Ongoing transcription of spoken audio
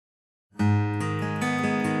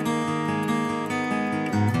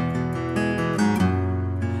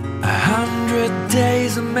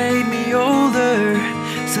days have made me older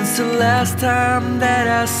since the last time that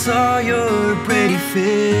I saw your pretty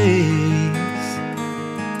face.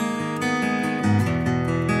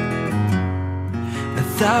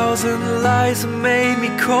 1,000 lies have made me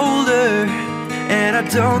colder, and I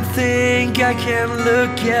don't think I can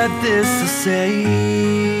look at this the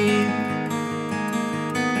same.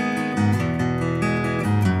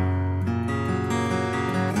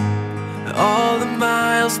 All the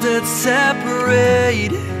miles that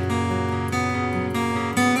separate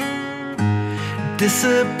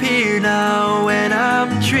disappear now when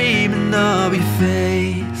I'm dreaming of your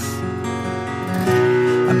face.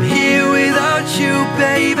 I'm here without you,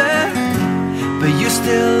 baby, but you're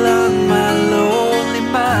still on my lonely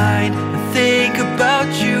mind. I think about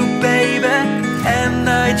you, baby, and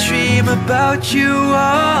I dream about you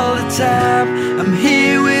all the time. I'm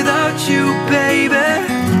here without you, baby,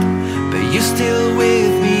 but you're still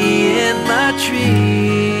with me in my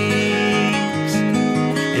dreams.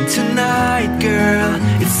 And tonight, girl,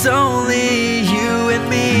 it's only you and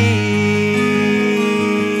me.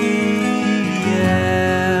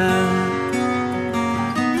 Yeah.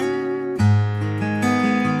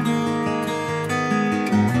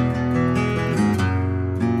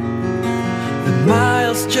 The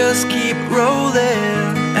miles just keep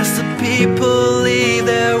rolling as the people leave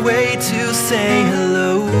their way to say hello.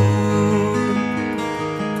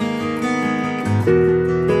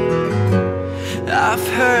 I've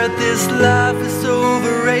heard this life is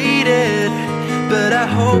overrated, but I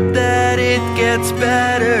hope that it gets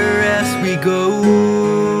better as we go.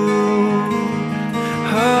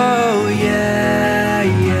 Oh yeah,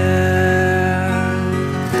 yeah.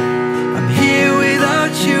 I'm here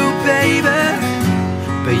without you, baby,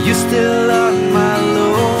 but you're still on my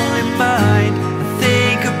lonely mind. I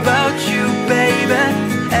think about you, baby,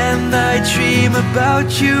 and I dream about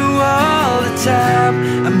you all the time.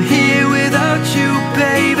 I'm here without you,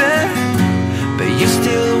 baby, but you're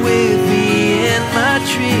still with me in my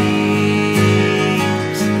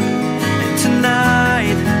dreams. And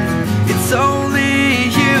tonight, it's only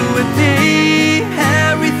you and me.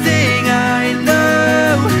 Everything I know,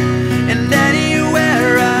 and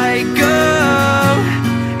anywhere I go,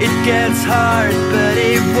 it gets hard, but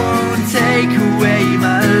it won't take away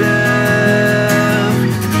my love.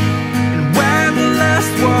 And when the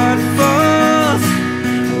last one falls,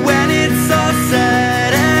 when it's all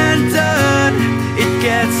said and done, it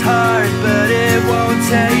gets hard, but it won't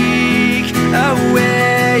take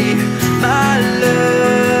away my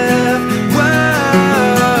love.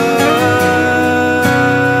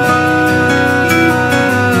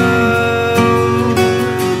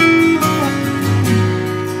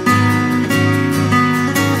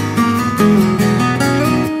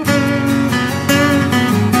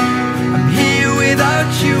 I'm here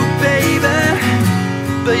without you, baby,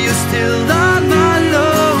 but you're still on my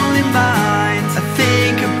lonely mind. I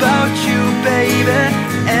think about you, baby,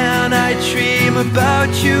 and I dream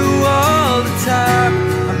about you all the time.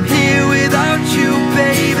 I'm here without you,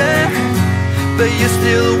 baby, but you're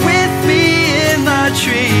still with me in my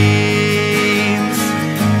dreams.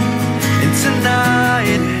 And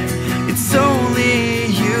tonight, it's only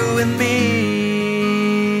you and me.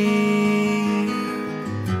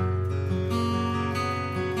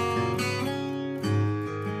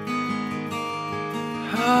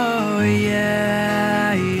 Oh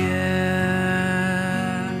yeah, yeah.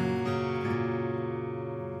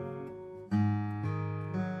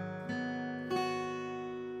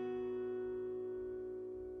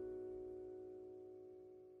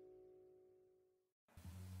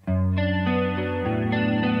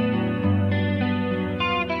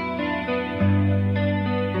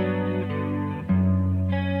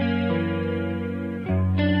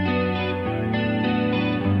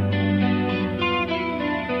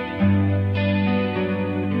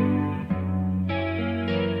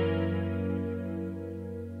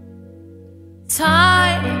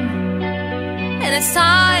 Time, and it's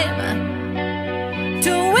time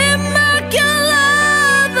to win back your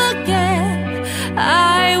love again.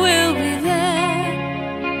 I will be there.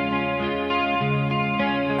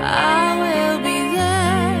 I will be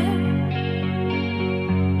there.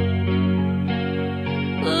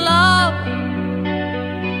 Love,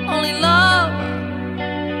 only love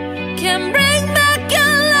can bring back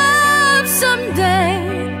your love someday.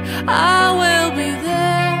 I will be there.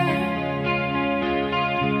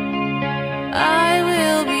 I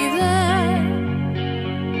will be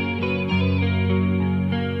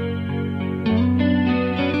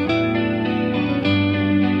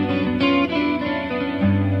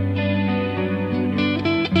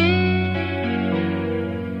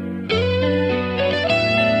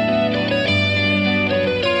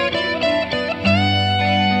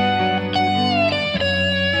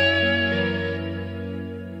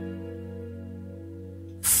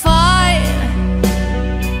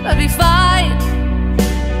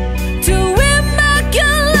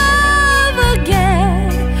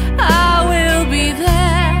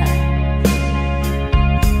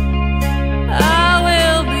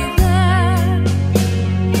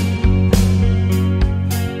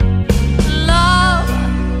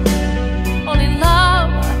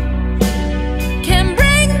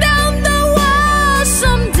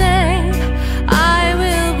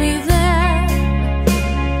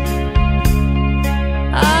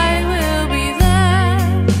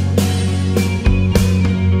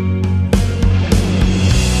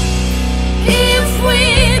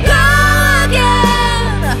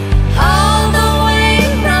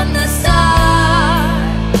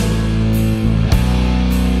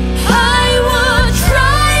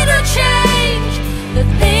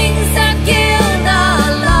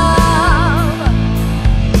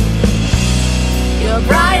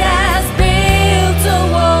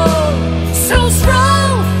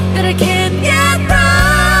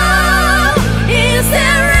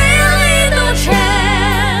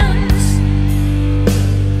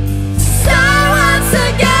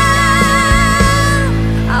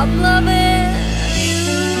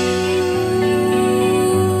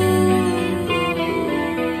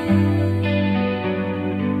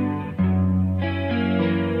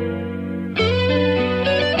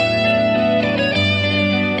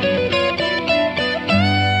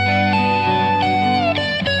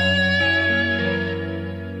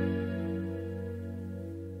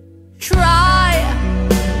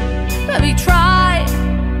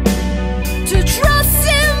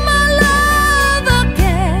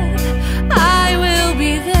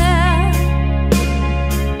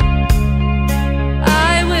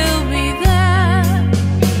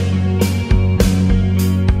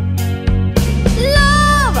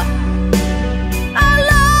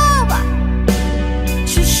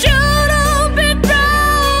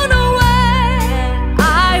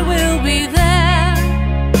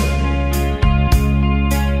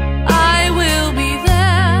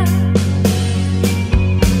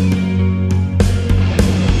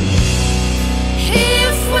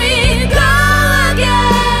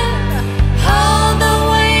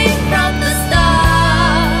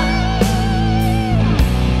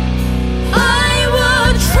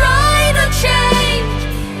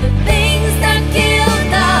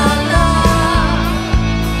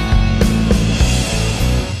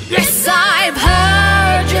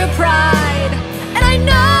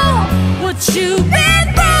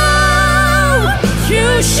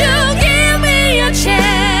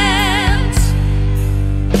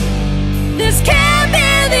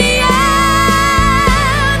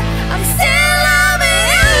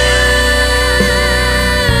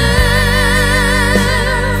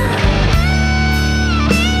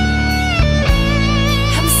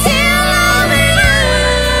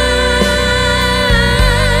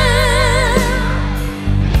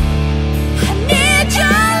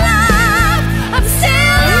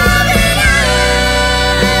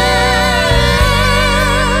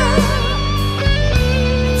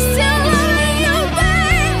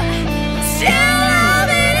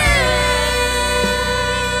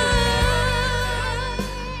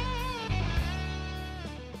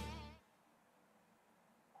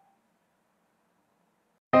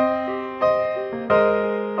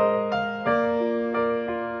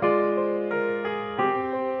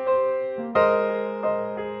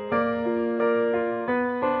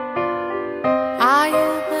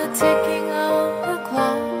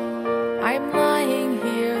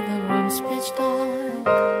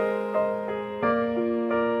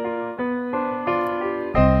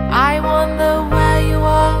I wonder where you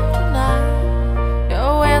are tonight.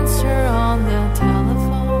 No answer on the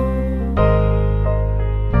telephone,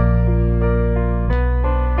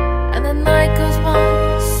 and the night goes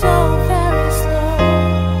by so very slow.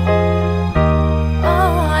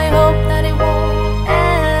 Oh, I hope that it won't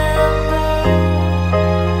end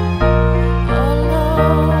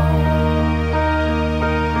alone.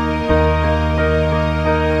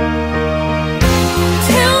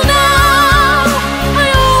 Till now, I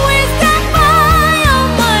always got by on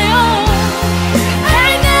my own. I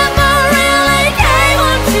never really came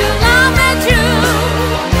until I met you.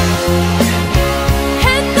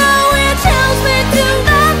 And now it tells me to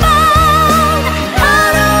the bone. How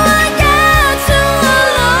do I get so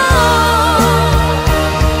alone?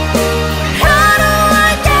 How do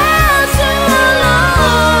I get so alone?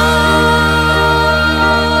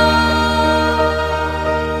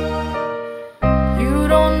 You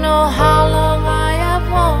don't know how long I have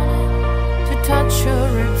wanted to touch your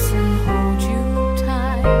lips and hold you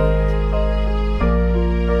tight.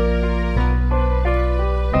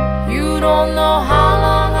 You don't know how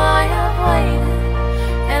long I have waited,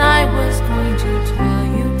 and I was going to tell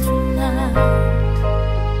you tonight.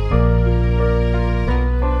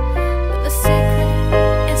 But the secret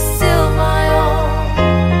is still my own,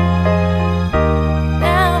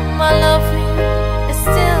 and my love for you is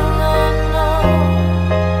still unknown.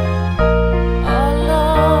 Alone.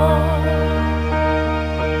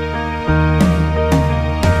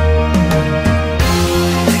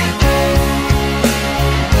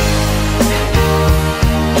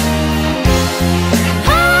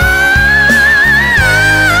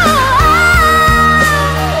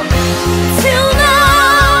 Till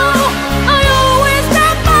now, I always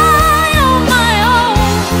got by on my own.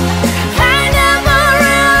 I never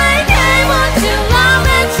really came until I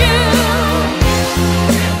met you.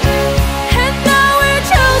 And now it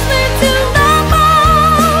shows me to the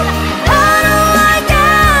bone. How do I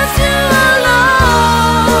get so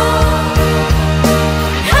alone?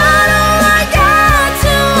 How do I get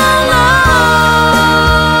so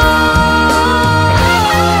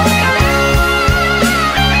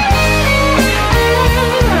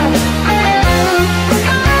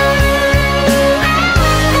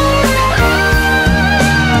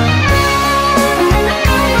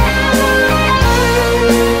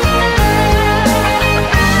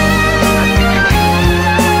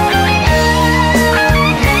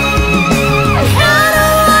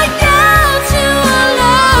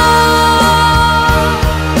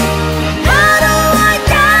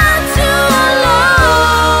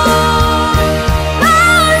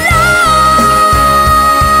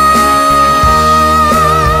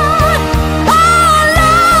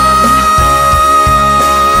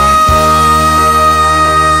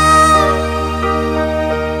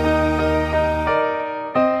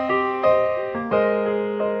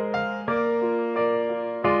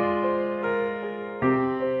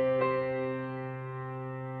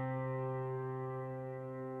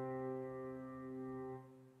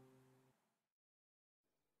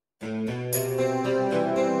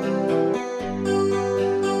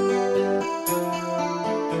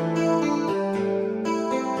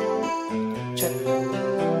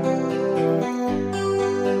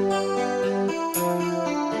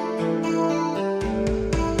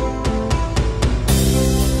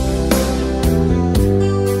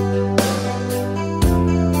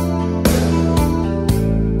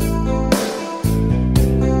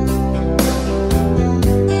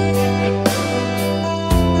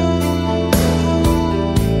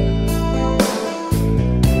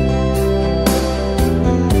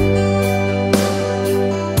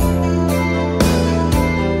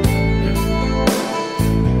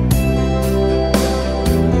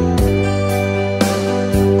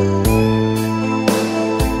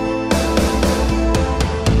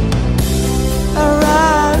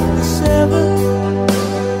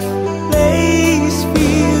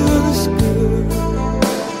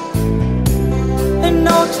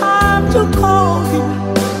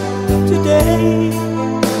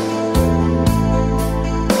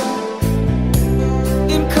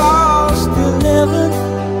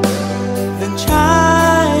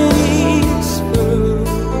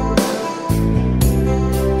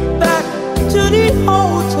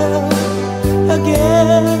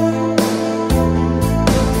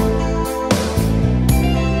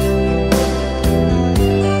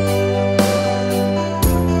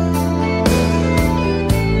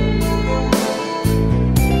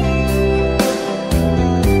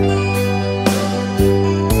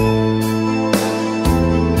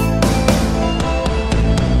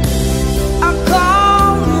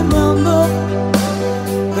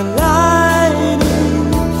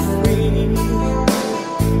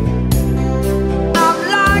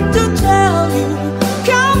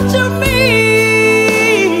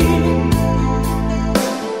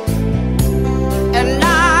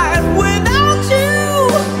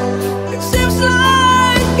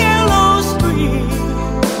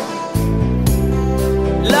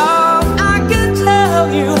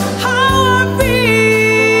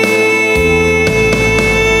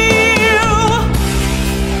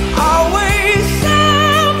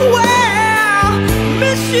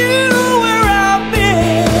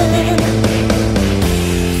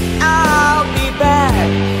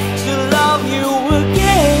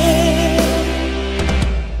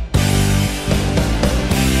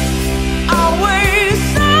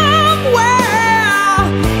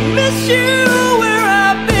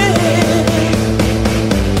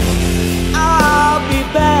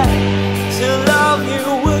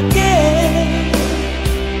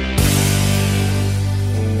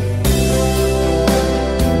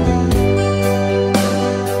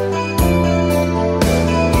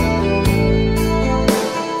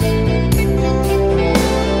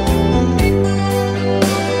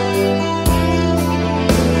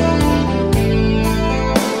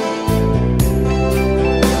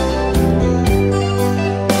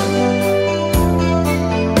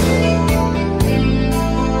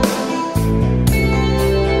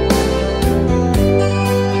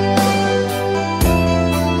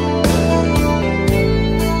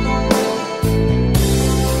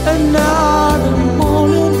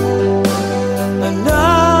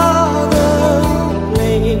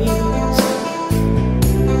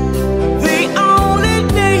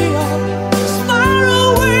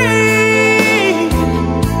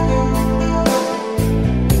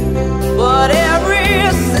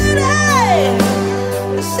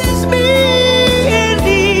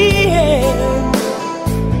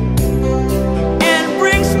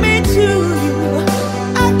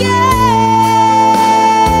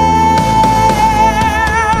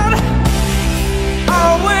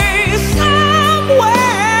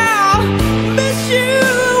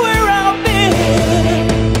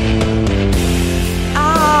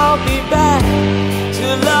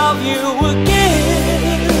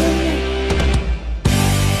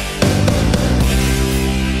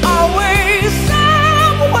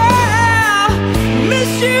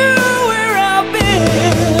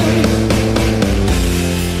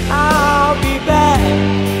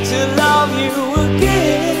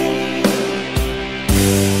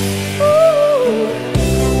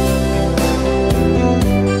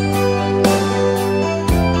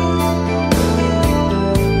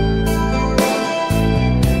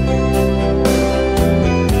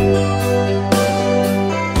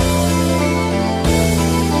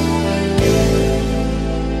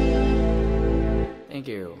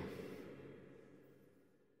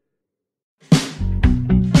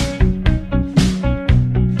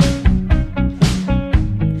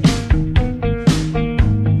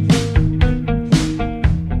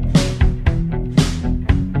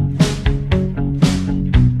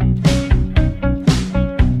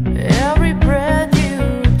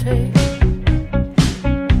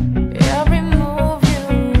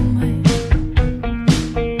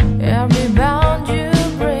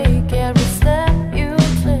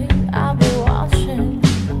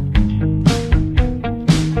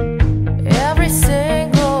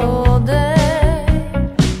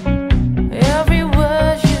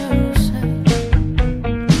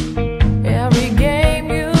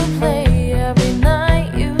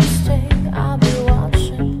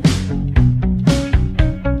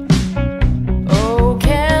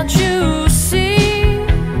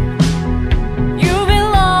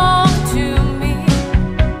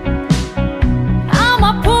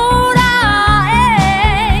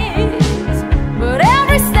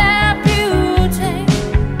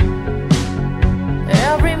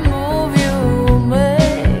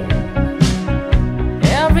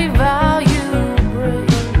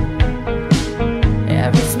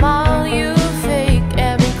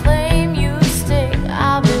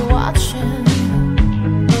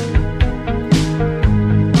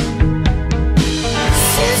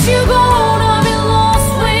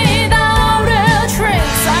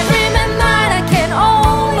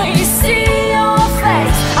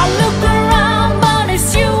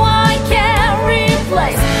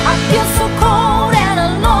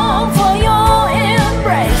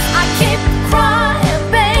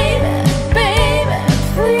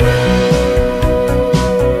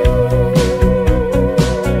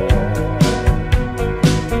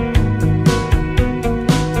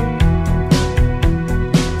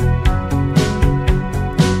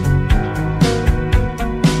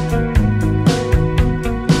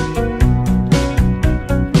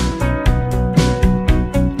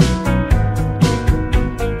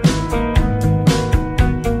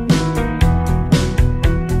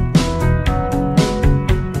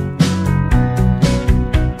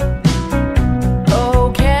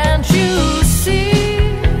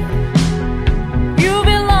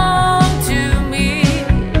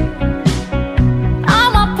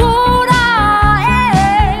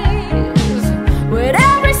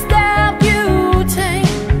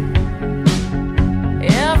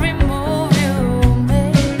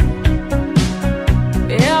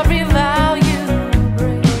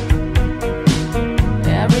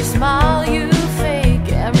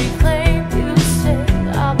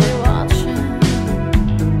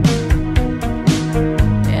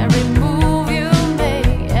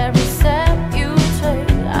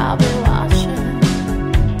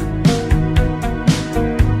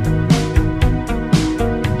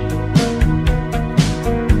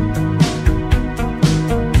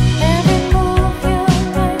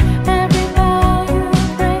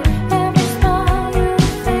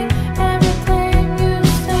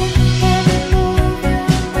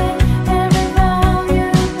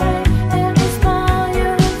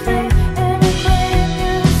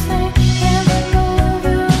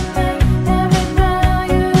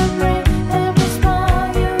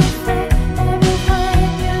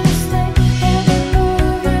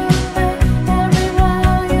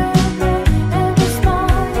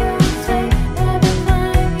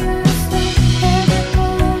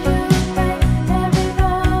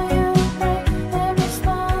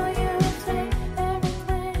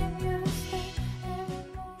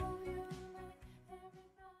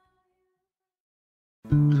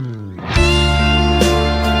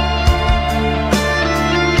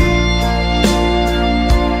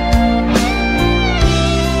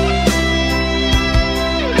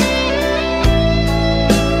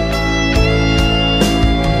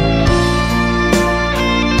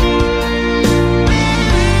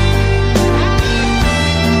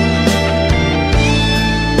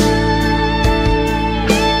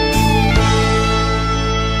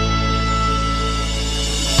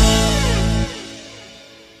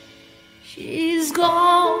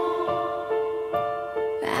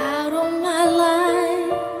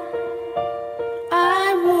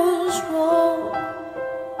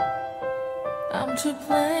to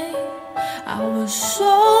play. I was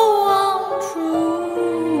so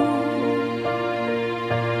untrue.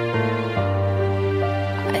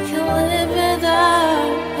 I can't live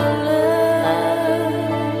without her love.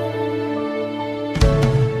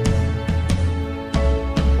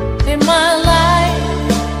 In my life,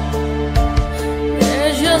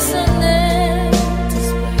 there's just an empty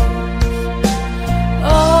space.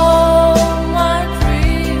 All my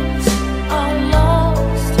dreams are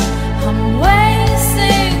lost. I'm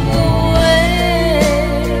wasting away.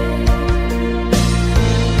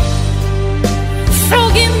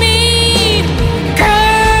 Forgive me,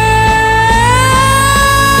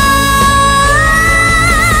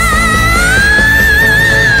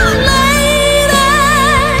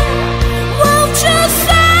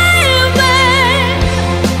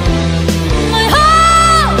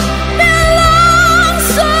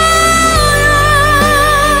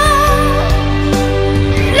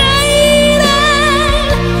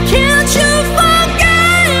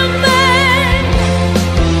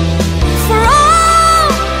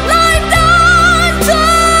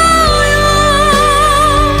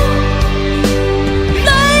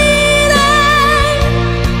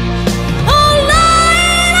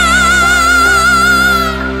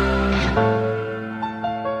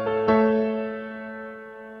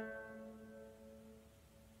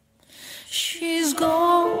 she's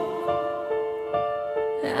gone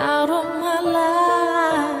out of my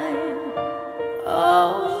life.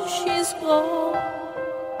 Oh, she's gone.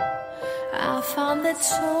 I found it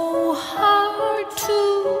so hard to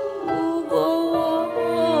go on.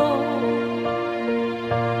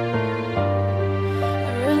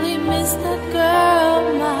 I really miss that girl,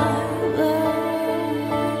 my love.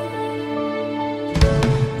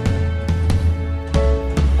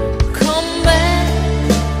 Come back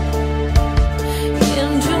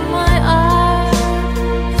into my eyes.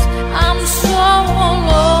 I'm so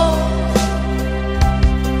alone.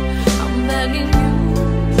 I'm begging you.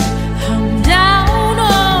 I'm down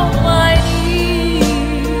on my knees.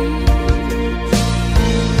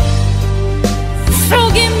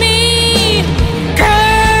 Forgive me,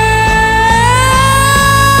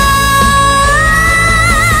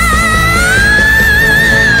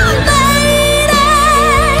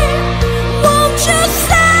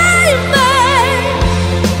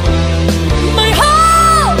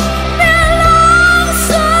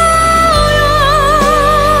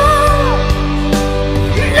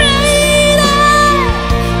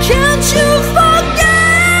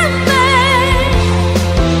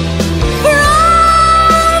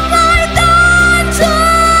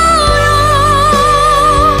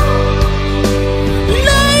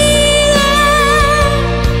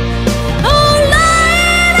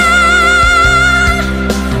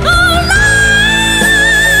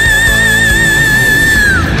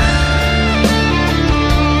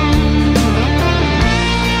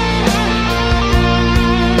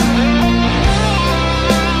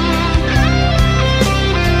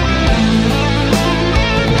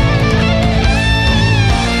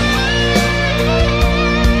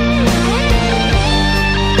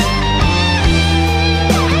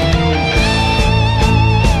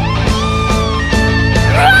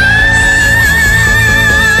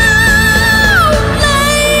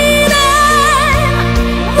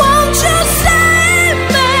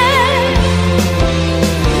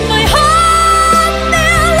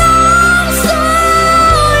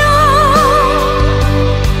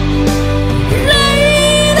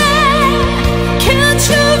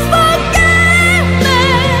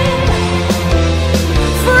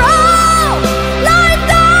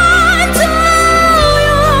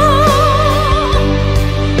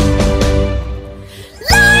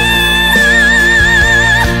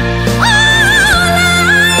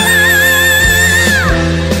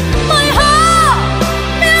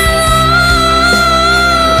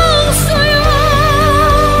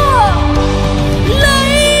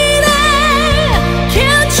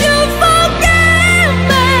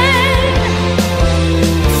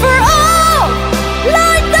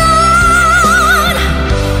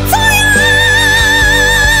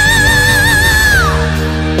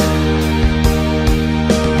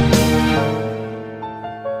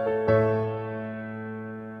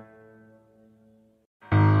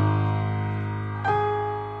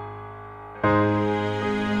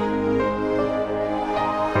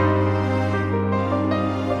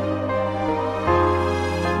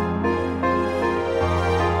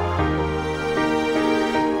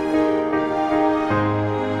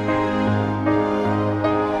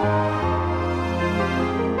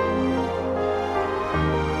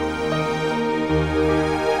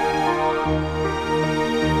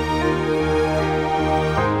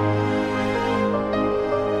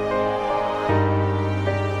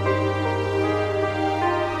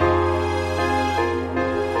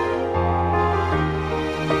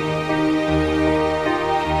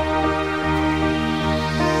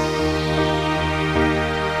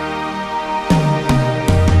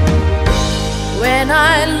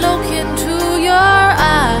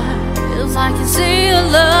 can see your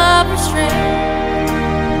love restrained.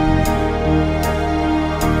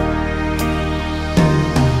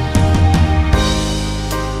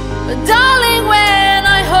 But darling, when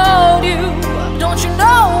I hold you, don't you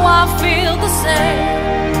know I feel the same?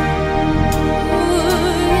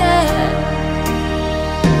 Ooh, yeah.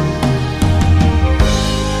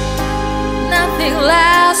 Nothing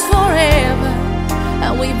lasts forever,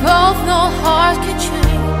 and we both know hearts can change.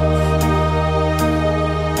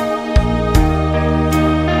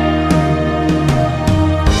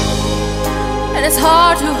 And it's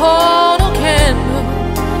hard to hold a candle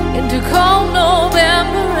into cold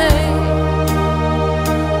November rain.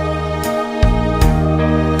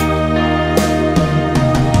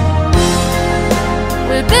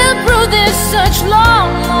 We've been through this such long,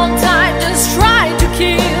 long time, just trying to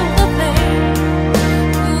kill the pain.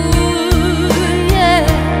 Ooh, yeah.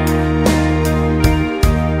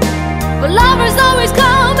 But lovers always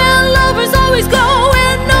come and lovers always go,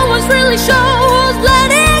 and no one's really sure who's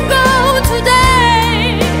letting go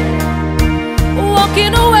today,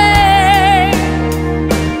 walking away.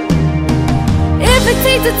 If it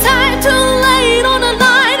takes the time to lay it on the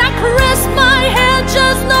line, I caress my hand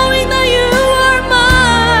just knowing that you are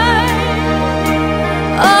mine.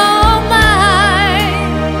 Oh, mine.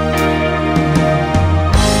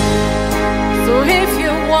 So if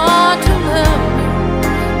you want to love me,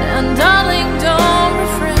 then darling, don't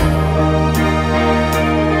refrain.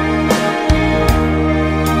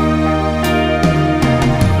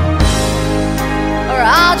 Or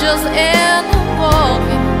I'll just end up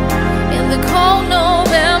walking in the cold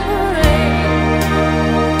November rain.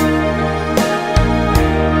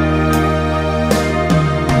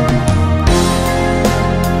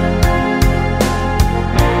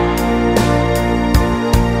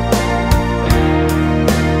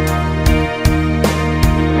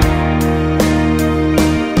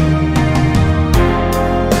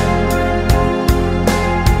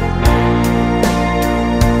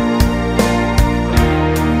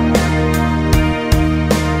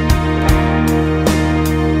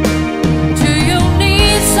 Do you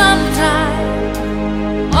need some time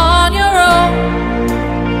on your own?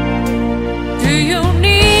 Do you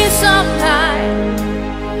need some time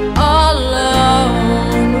all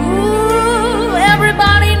alone? Ooh,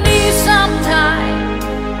 everybody needs some time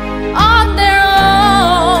on their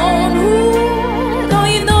own. Ooh, don't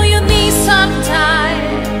you know you need some time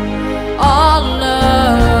all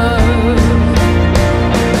alone?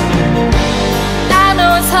 I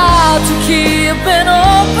know it's hard to keep an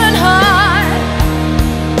open heart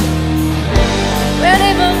when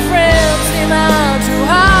even friends seem out to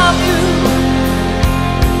harm you.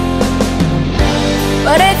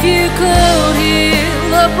 But if you could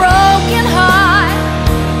heal a broken heart,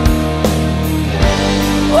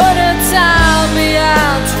 wouldn't time be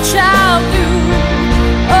out to charm you?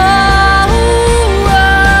 Oh, oh,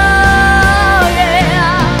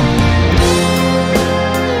 yeah.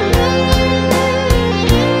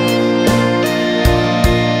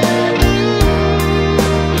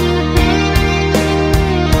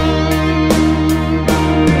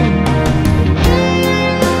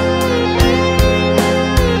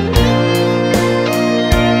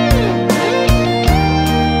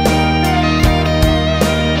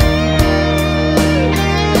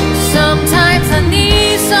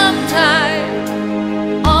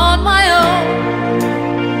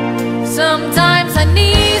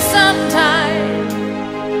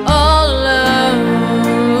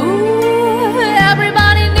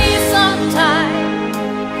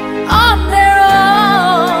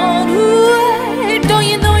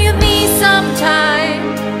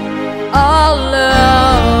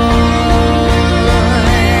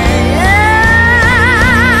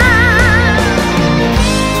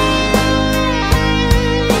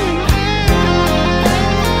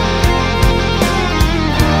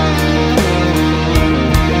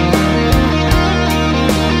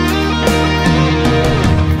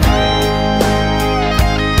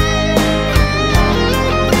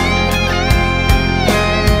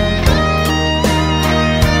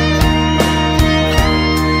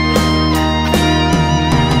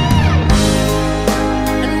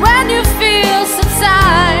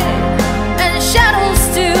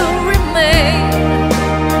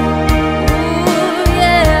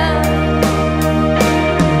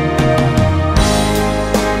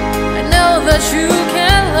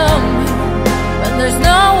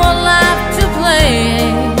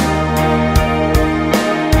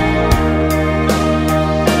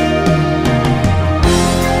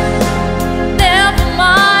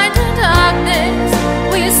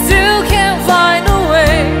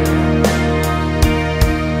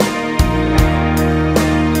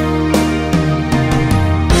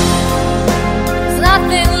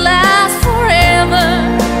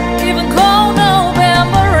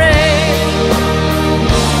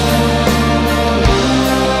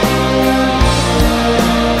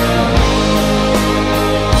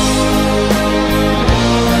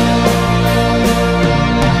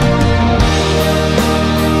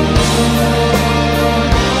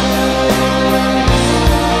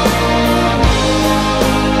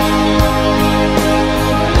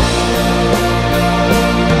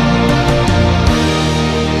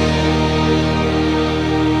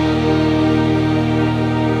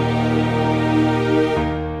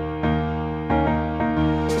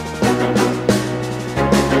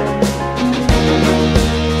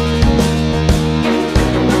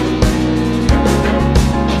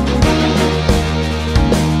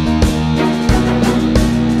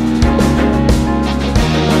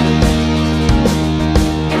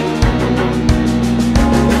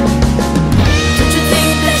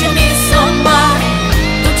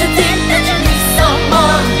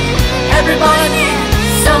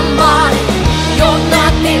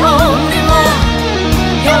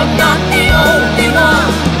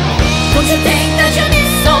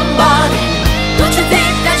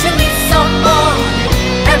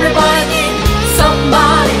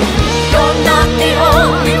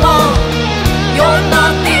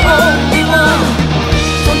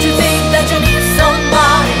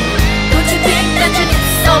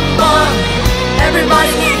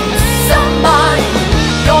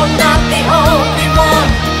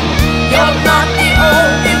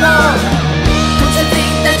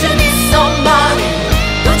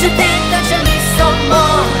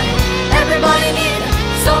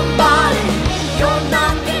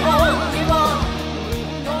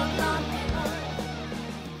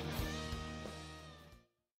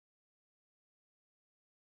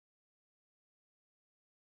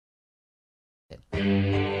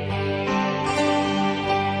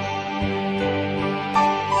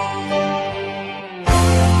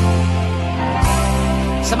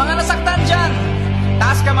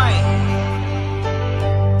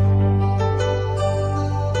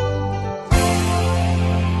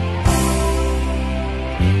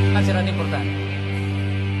 canción importante.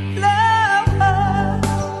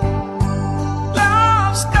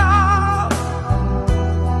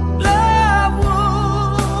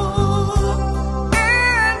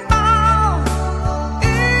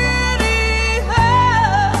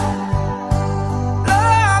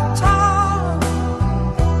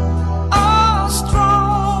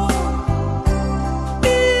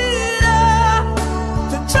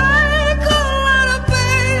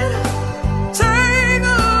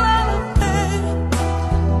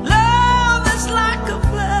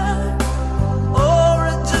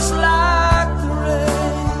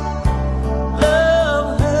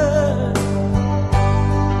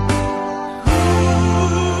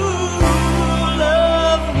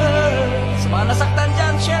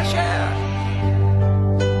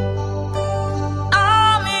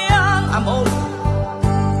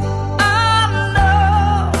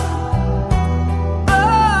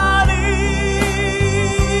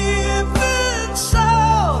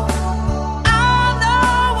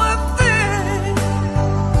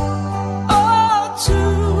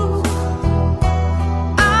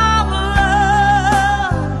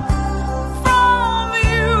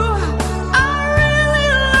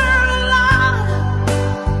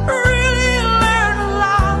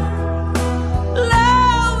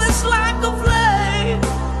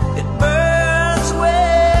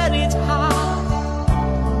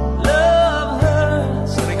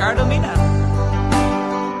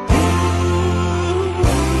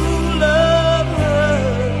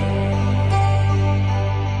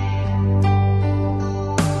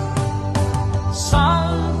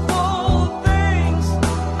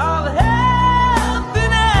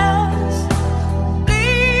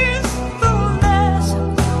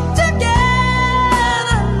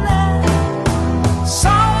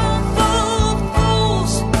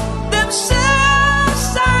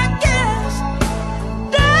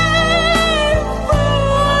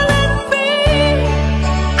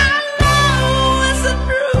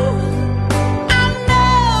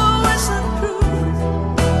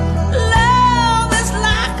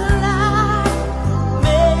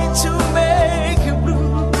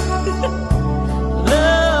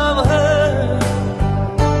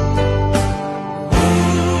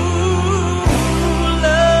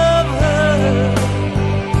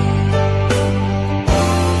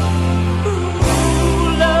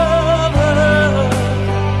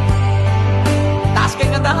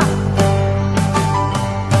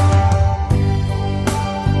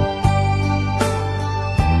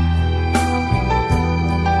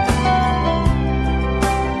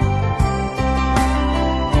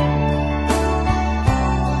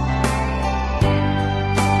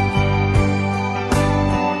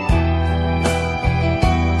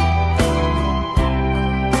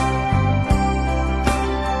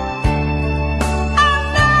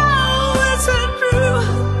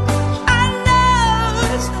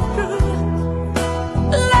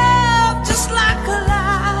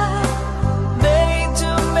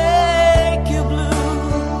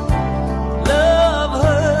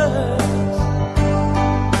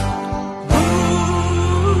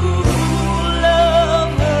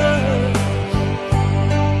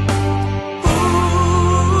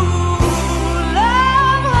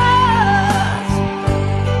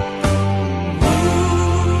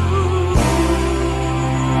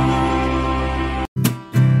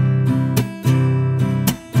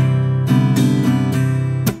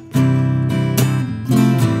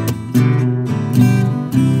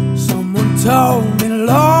 told me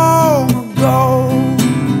long ago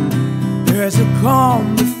there's a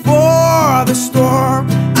calm before the storm.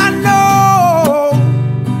 I know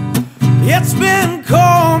it's been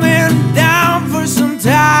coming down for some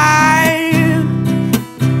time.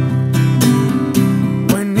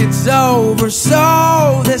 When it's over,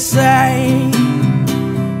 so they say,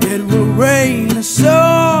 it will rain a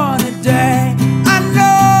sunny day. I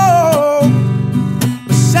know,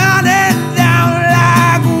 but shining down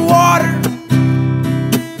like water.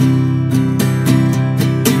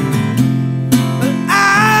 But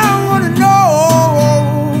I wanna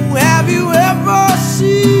know, have you ever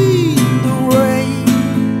seen the rain?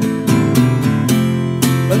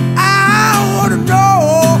 But I wanna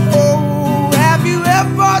know, have you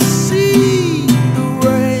ever seen the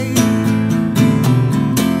rain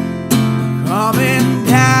coming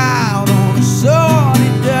down on a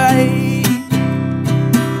sunny day?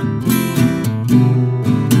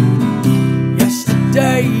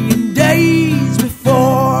 Yesterday and days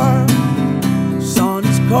before, sun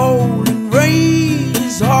is cold and rain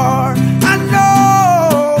is hard. I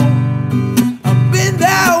know I've been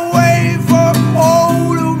that way for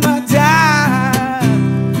all of my time.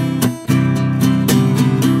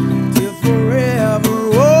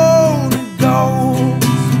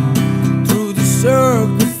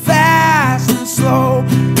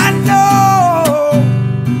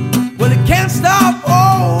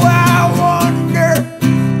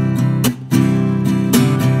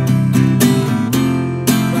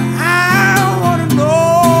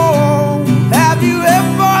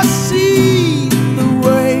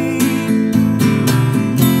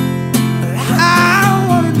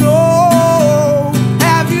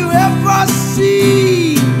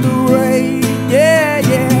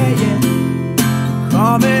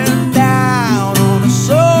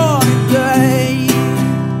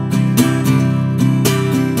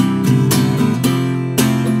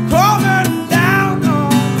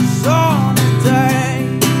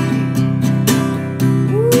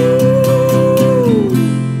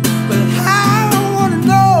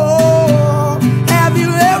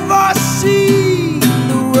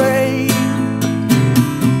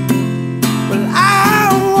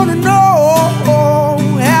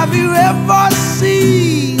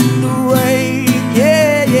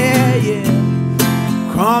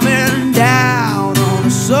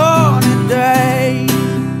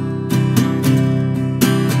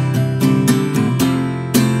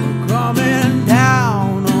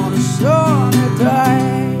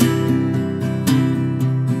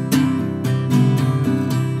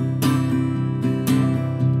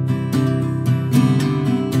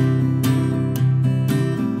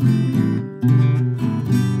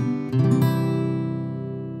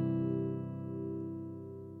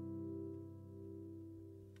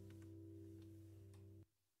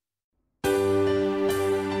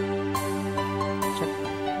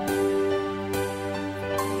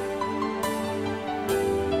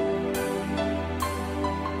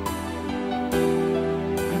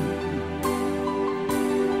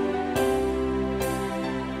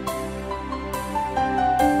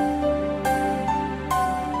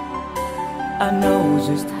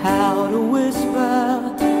 just how to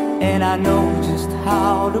whisper, and I know just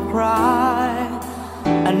how to cry.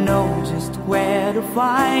 I know just where to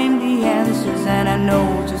find the answers, and I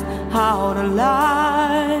know just how to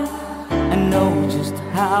lie. I know just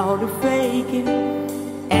how to fake it,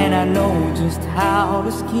 and I know just how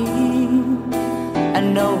to scheme. I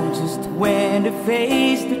know just when to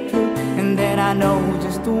face the truth, and then I know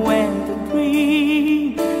just when to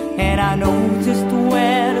dream. And I know just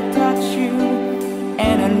where to touch you,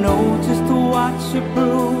 and I know just what you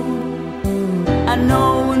prove. I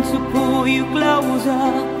know when to pull you closer,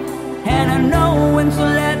 and I know when to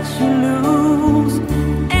let you loose.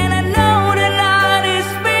 And I know the night is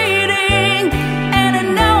fading, and I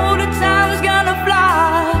know the time's gonna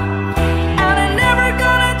fly. And I'm never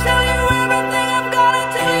gonna tell you everything I'm gonna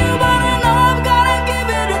tell you, but I know I'm gonna give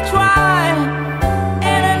it a try.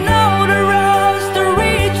 And I know the roads to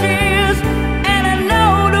riches, and I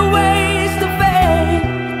know the ways to fame.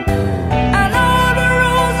 I know the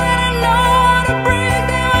rules, and I know how to break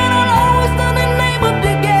them, and I know it's not the name of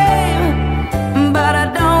the game. But I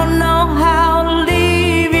don't know how to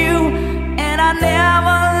leave you, and I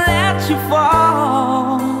never let you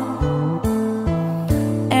fall.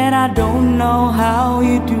 And I don't know how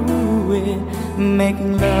you do it,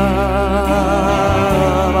 making love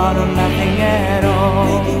out of nothing at all.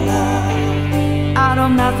 Out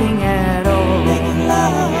of nothing at all.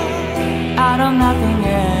 Out of nothing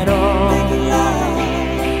at all.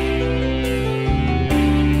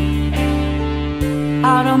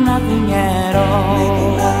 Out of nothing at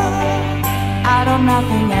all. Out of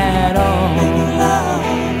nothing at all.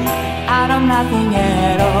 Out of nothing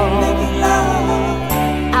at all.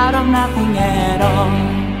 Out of nothing at all.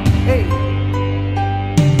 Hey.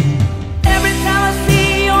 Every time I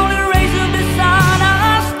see only rays of the sun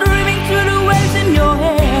are streaming through the waves in your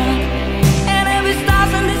hair, and every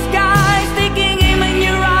star's in the sky taking aim in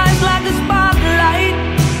your eyes like a spotlight.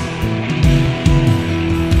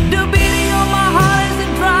 The beating of my heart is a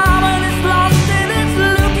drum, and it's lost and it's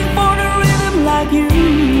looking for the rhythm like you.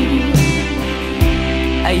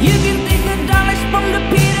 You can take the darkness from the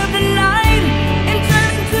pit of the night and turn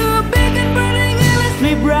into a big and burning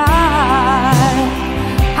endlessly bright.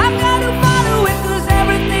 I've got to follow it, 'cause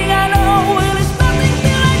everything I know, well, it's nothing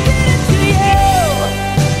till I get it to you.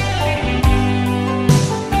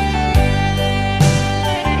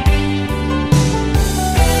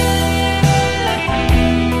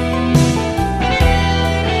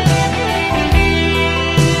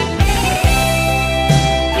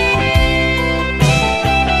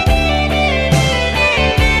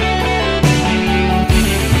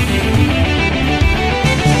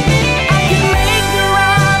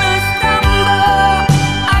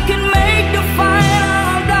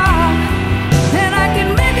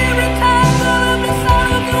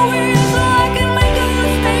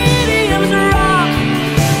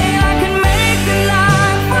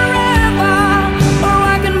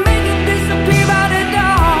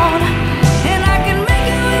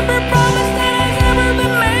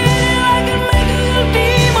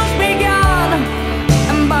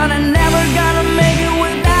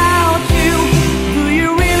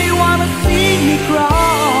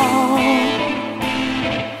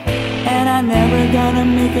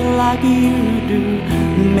 Make it like you do,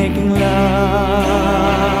 making love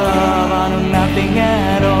out of nothing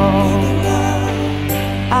at all.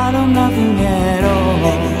 Out of nothing at all.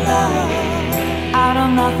 Out of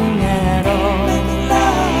nothing at all.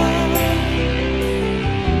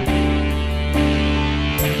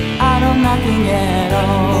 Out of nothing at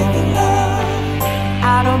all.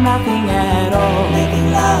 Out of nothing at all.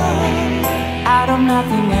 Out of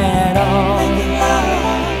nothing at all.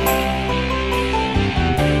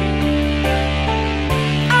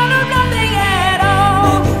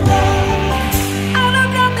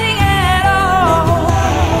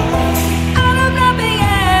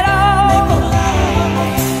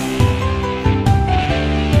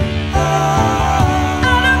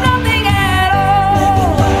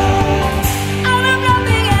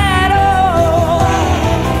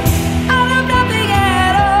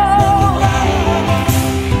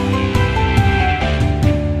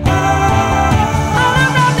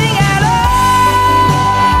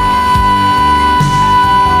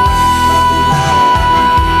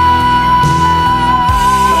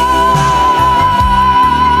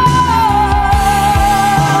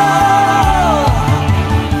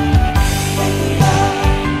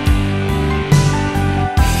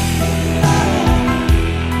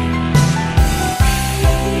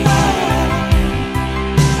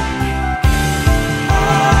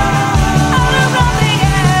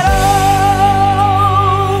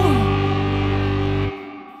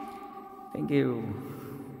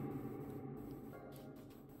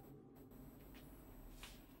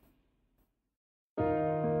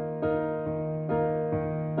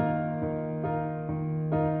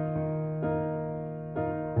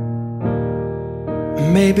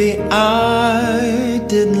 Maybe I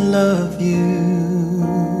didn't love you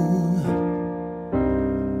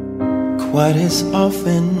quite as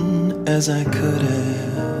often as I could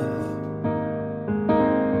have,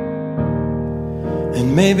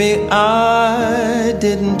 and maybe I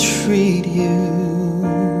didn't treat you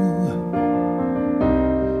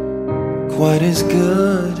quite as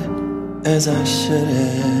good as I should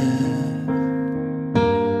have.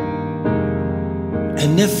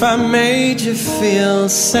 And if I made you feel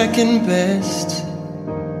second best,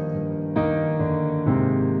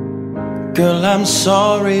 girl, I'm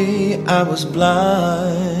sorry I was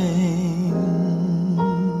blind.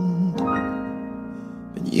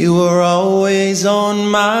 But you were always on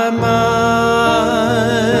my mind.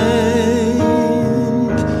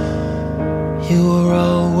 You were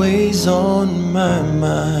always on my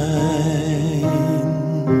mind.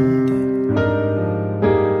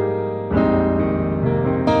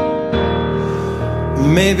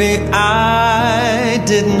 Maybe I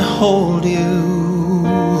didn't hold you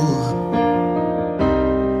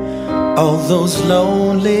all those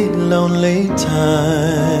lonely, lonely times,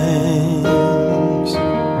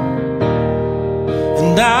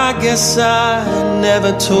 and I guess I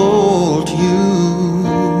never told you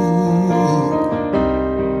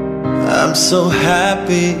I'm so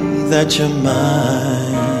happy that you're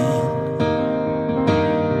mine.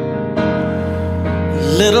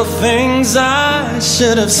 Little things I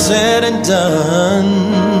should have said and done,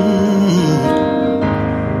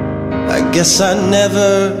 I guess I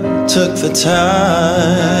never took the time.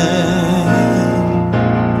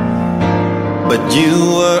 But you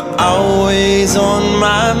were always on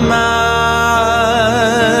my mind.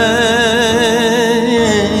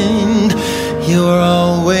 You were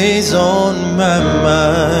always on my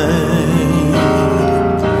mind.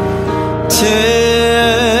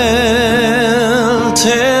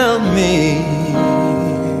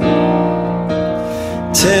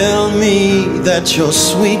 Tell me that your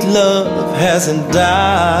sweet love hasn't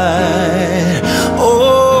died.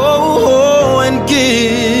 Oh, and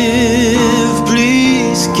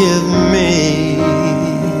please give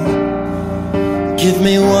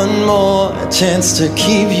me one more chance to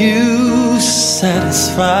keep you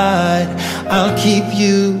satisfied. I'll keep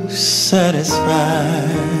you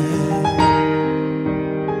satisfied.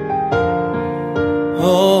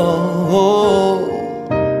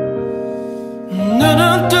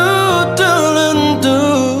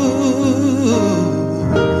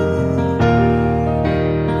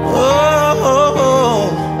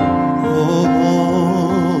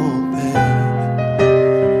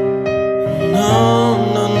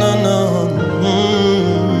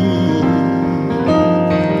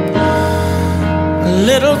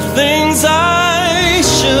 Little things I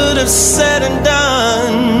should have said and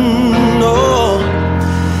done. Oh,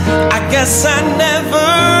 I guess I never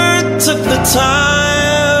took the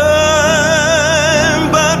time.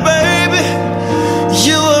 But baby,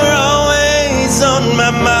 you were always on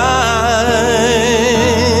my mind.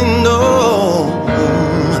 Oh,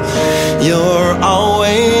 you're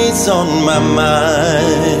always on my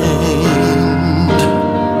mind.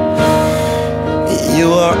 You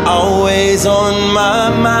are always on my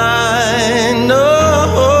mind.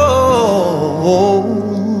 Oh,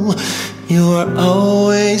 you are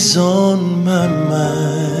always on my mind.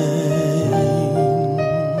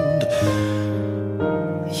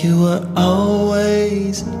 You are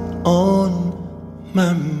always on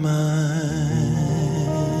my mind.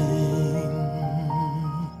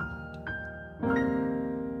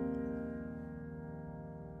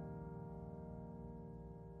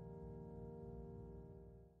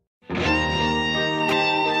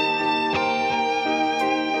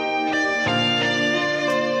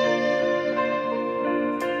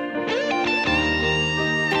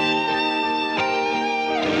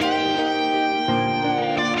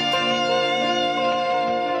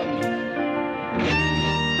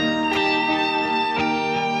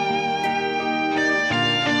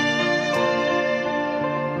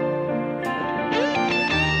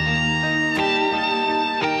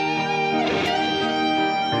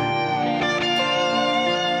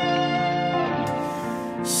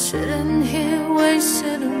 Sitting here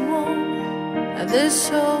wasted alone at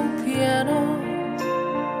this old piano,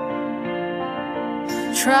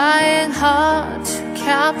 trying hard to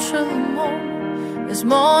capture the moment. This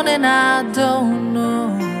morning I don't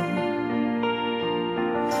know,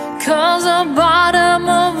 'cause the bottom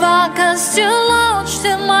of vodka still lodged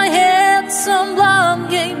in my head. Some blonde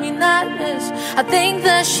gave me nightmares. I think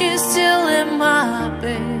that she's still in my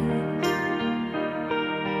bed.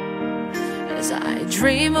 As I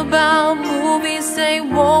dream about movies they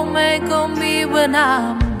won't make on me when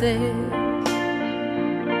I'm dead.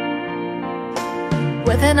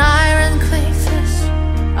 with an iron cleases.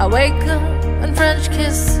 I wake up and French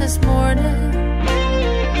kiss this morning,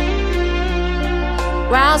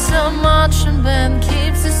 while some marching band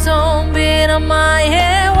keeps its own beat on my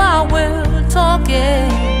head while we're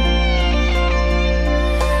talking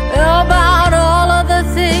about all of the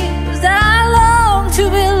things that I long to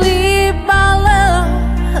believe my love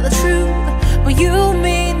and the truth, what you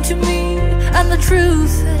mean to me. And the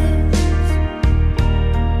truth is,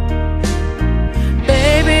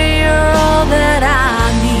 baby, you're all that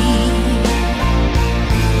I need.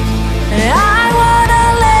 I wanna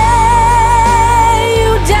lay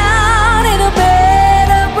you down in a bed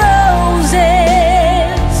of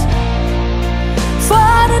roses.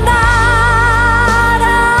 For tonight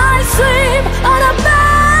I sleep on a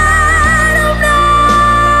bed of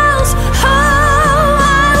nails. Oh,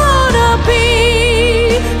 I wanna be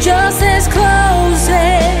just as close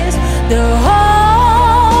as the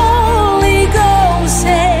Holy Ghost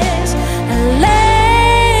says, and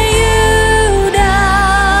lay you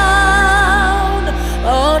down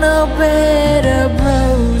on a bed of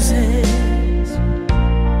roses.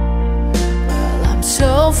 Well, I'm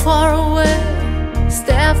so far away,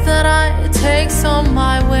 step that I take on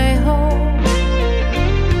my way home.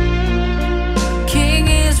 King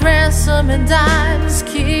is ransom and dimes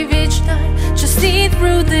keep each night, just see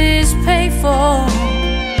through this payphone.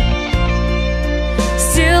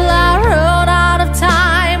 Still I run out of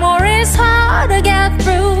time, or it's hard to get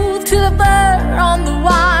through to the bird on the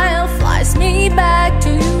wire flies me back to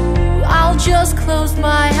you. I'll just close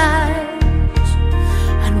my eyes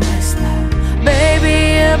and whisper,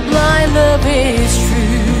 baby, a blind love is true.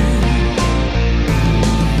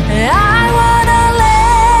 I wanna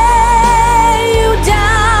lay you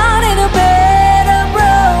down in a bed of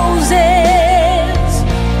roses.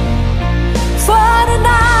 For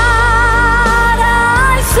tonight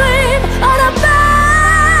I sleep on a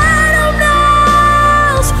bed of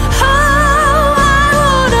nails. Oh, I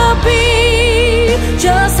wanna be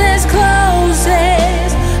just as close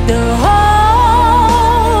as the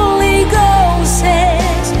Holy Ghost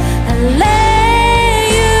says, and lay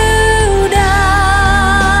you down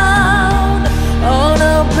on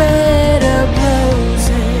a bed of roses.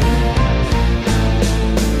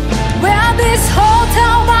 Well, this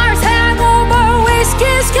hotel bar's hangover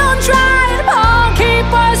whiskey's contrite, Paul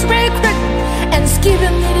keepers recruit and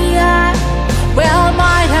skipping me the eye. Well, I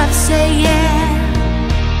might have to say yeah,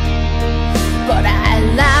 but I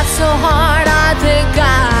laughed so hard I think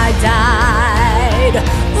I died.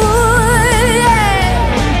 Ooh, yeah.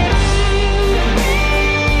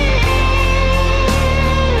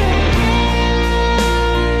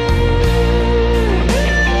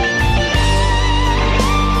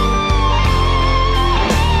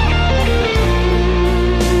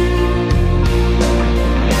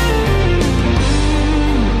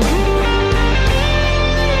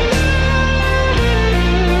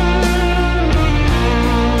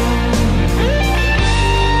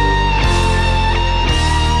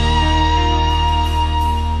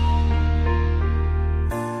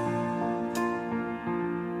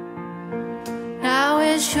 Now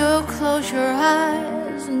as you close your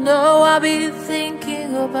eyes, know I'll be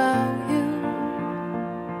thinking about you,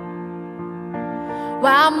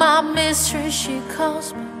 while my mistress, she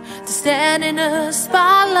calls me to stand in the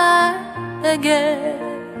spotlight again.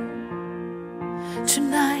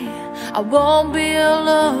 Tonight I won't be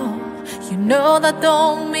alone, you know that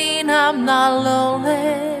don't mean I'm not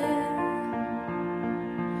lonely.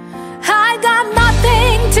 I got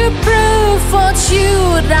nothing to prove, what you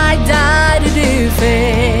would I die to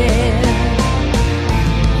defend.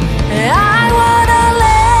 I wanna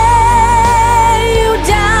lay you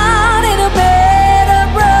down in a bed of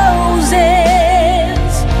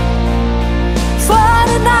roses. For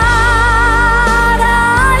tonight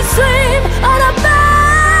I sleep on a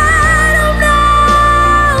bed of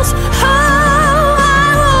nails. Oh, I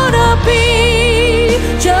wanna be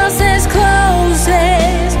just as close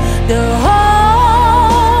as the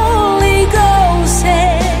Holy Ghost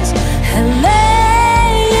says, and lay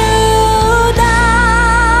you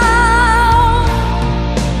down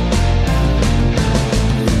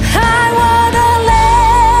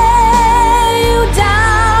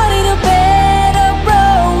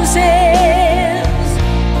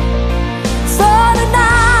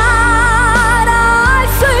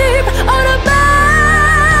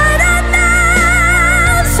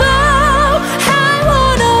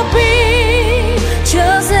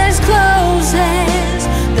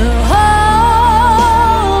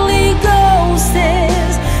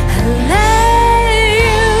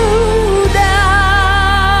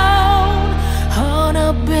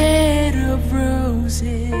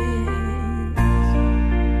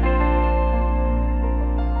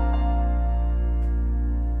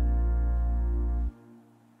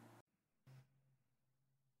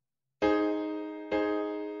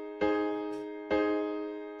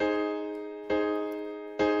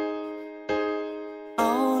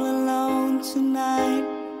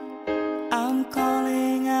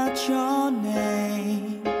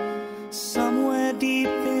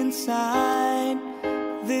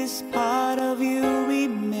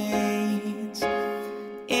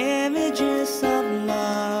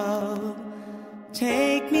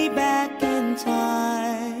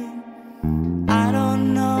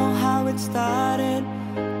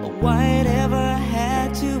whatever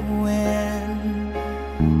had to end.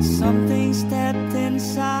 Something stepped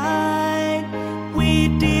inside, we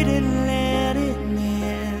didn't let it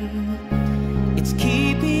in. It's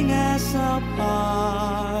keeping us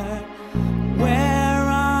apart. Where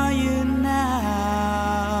are you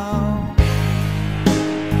now?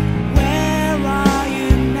 Where are you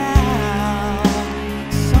now?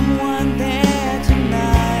 Someone there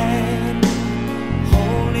tonight,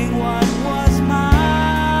 holding what was mine.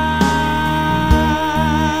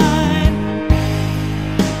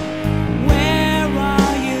 Where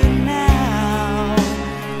are you now?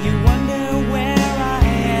 You wonder where I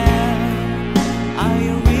am. Are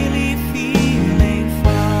you really feeling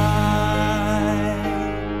fine?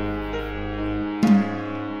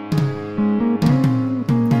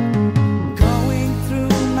 Going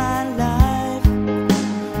through my life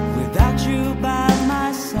without you by my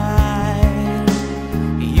side.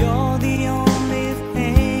 You're the only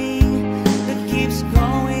thing that keeps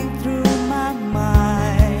going through my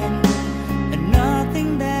mind. And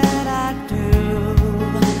nothing that I do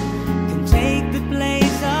can take the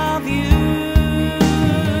place of you.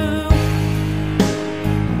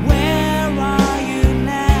 Where are you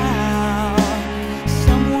now?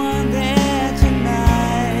 Someone there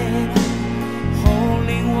tonight,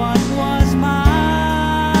 holding what was mine.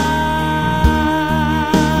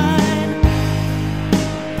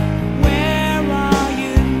 Where are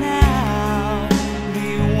you now? Do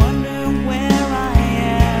you wonder where I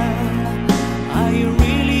am? Are you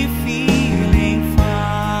really feeling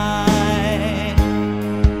fine?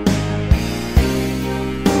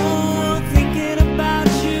 Oh, thinking about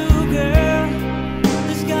you, girl.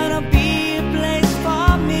 There's gotta be a place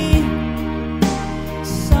for me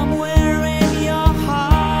somewhere in your heart.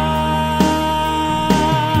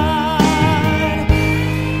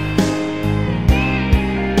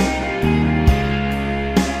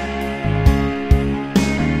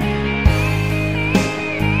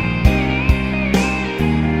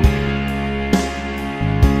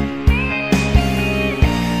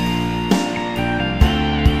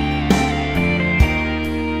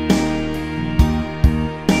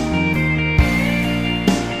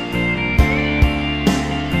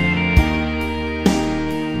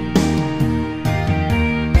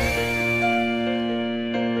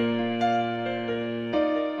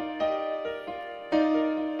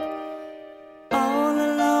 All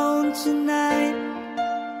alone tonight,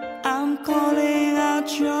 I'm calling out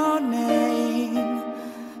your name.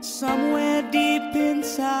 Somewhere deep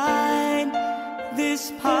inside,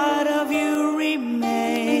 this part of you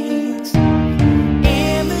remains.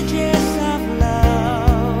 Images of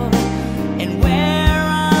love. And where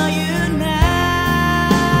are you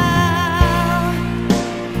now?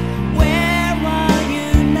 Where are you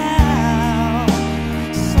now?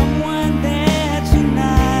 Someone there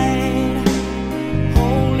tonight,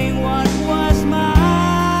 holding what was mine.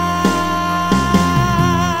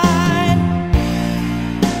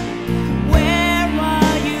 Where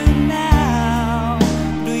are you now?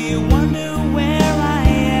 Do you wonder where I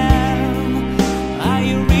am? Are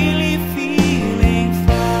you really feeling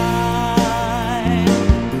fine?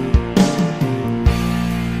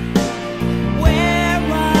 Where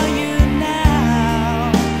are you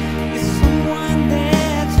now? Is someone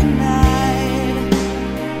there tonight,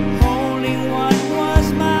 holding what was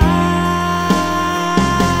mine?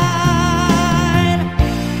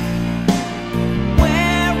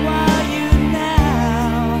 Where are you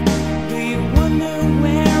now? Do you wonder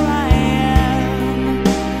where I am?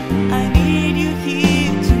 I need you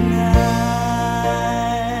here tonight.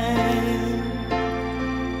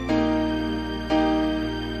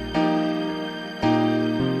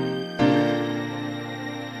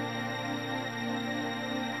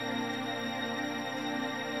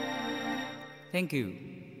 Thank you.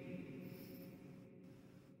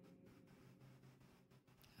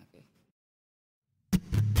 Okay.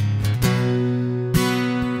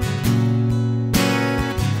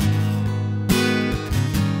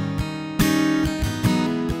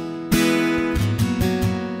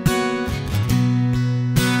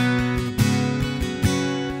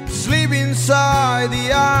 Sleep inside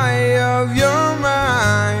the eye of your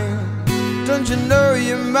mind. Don't you know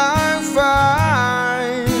you might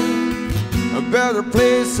find a better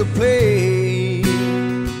place to play?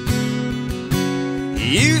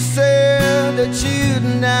 You said that you'd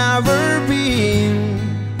never been,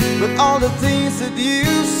 but all the things that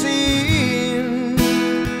you've seen,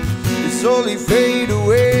 they slowly fade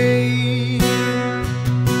away.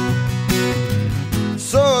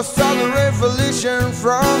 So I start a revolution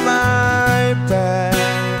from my past.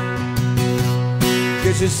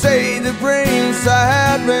 'Cause you say the brains I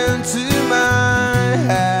had went to my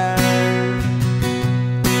hand.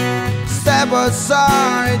 Step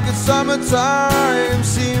outside, the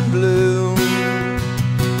summertime's in bloom.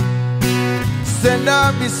 Stand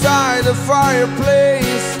up beside the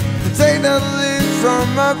fireplace and take that look from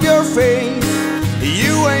up your face.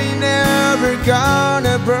 You ain't never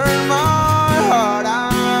gonna burn my heart out.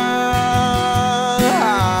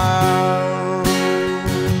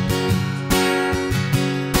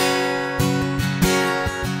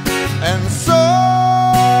 And so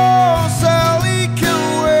Sally can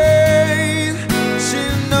wait. She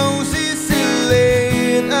knows it's too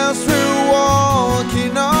late as we're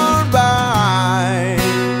walking on by.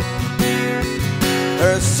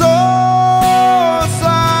 Her soul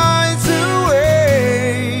slides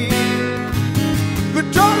away, but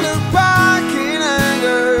don't look back in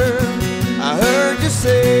anger, I heard you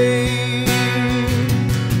say.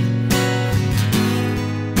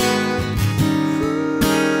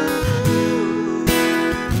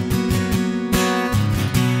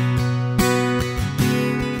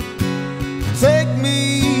 Take me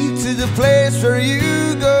to the place where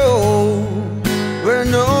you go, where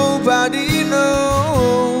nobody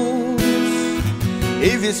knows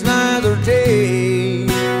if it's night or day.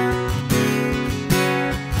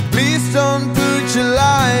 Please don't put your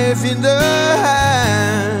life in the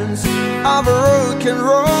hands of a rock and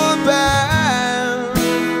roll band.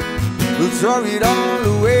 We'll throw it all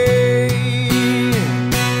away.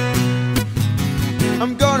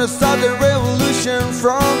 I'm gonna start the revolution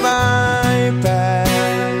from my past.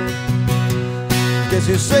 Guess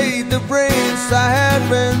you say the brains I had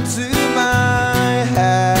went to my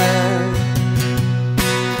head.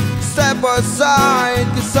 Step outside,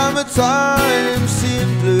 the summertime's in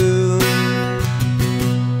bloom.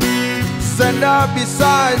 Stand up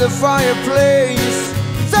beside the fireplace,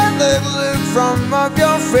 take the look from up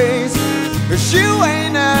your face, 'cause you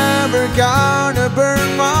ain't never gonna burn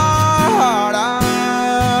my heart out.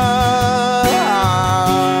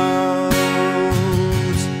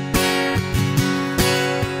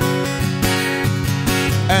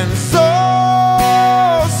 And so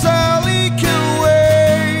Sally can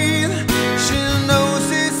wait. She knows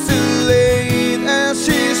it's too late as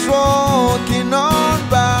she's walking on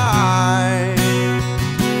by.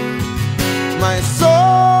 My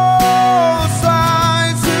soul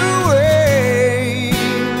slides away,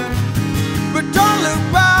 but don't look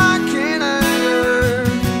back in anger,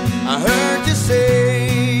 I heard you say.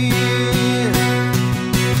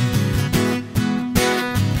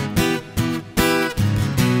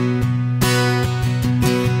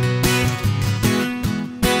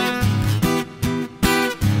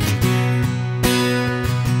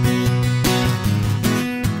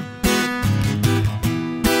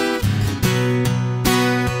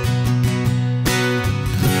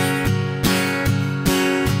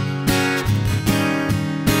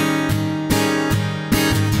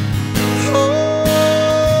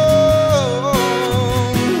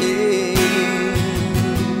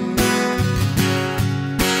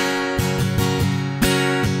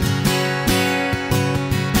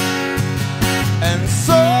 And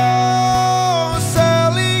so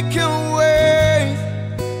Sally can wait.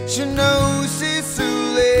 She knows it's too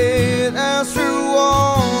late as we're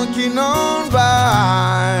walking on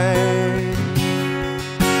by.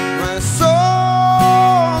 My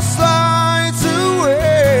soul slides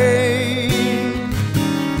away,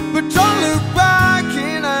 but don't look back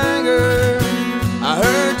in anger, I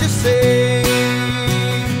heard you say.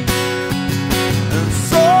 And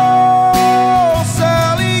so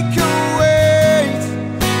Sally can wait.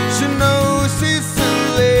 She knows it's too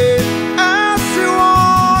late as we're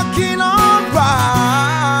walking on by.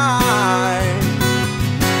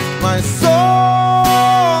 My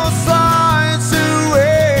soul slides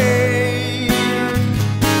away,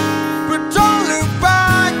 but don't look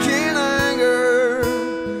back in anger,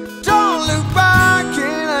 don't look back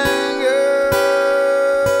in anger,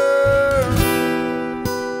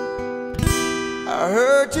 I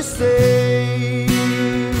heard you say.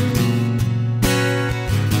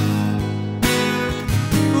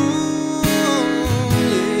 Ooh,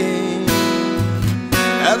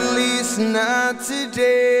 yeah. At least not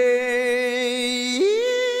today.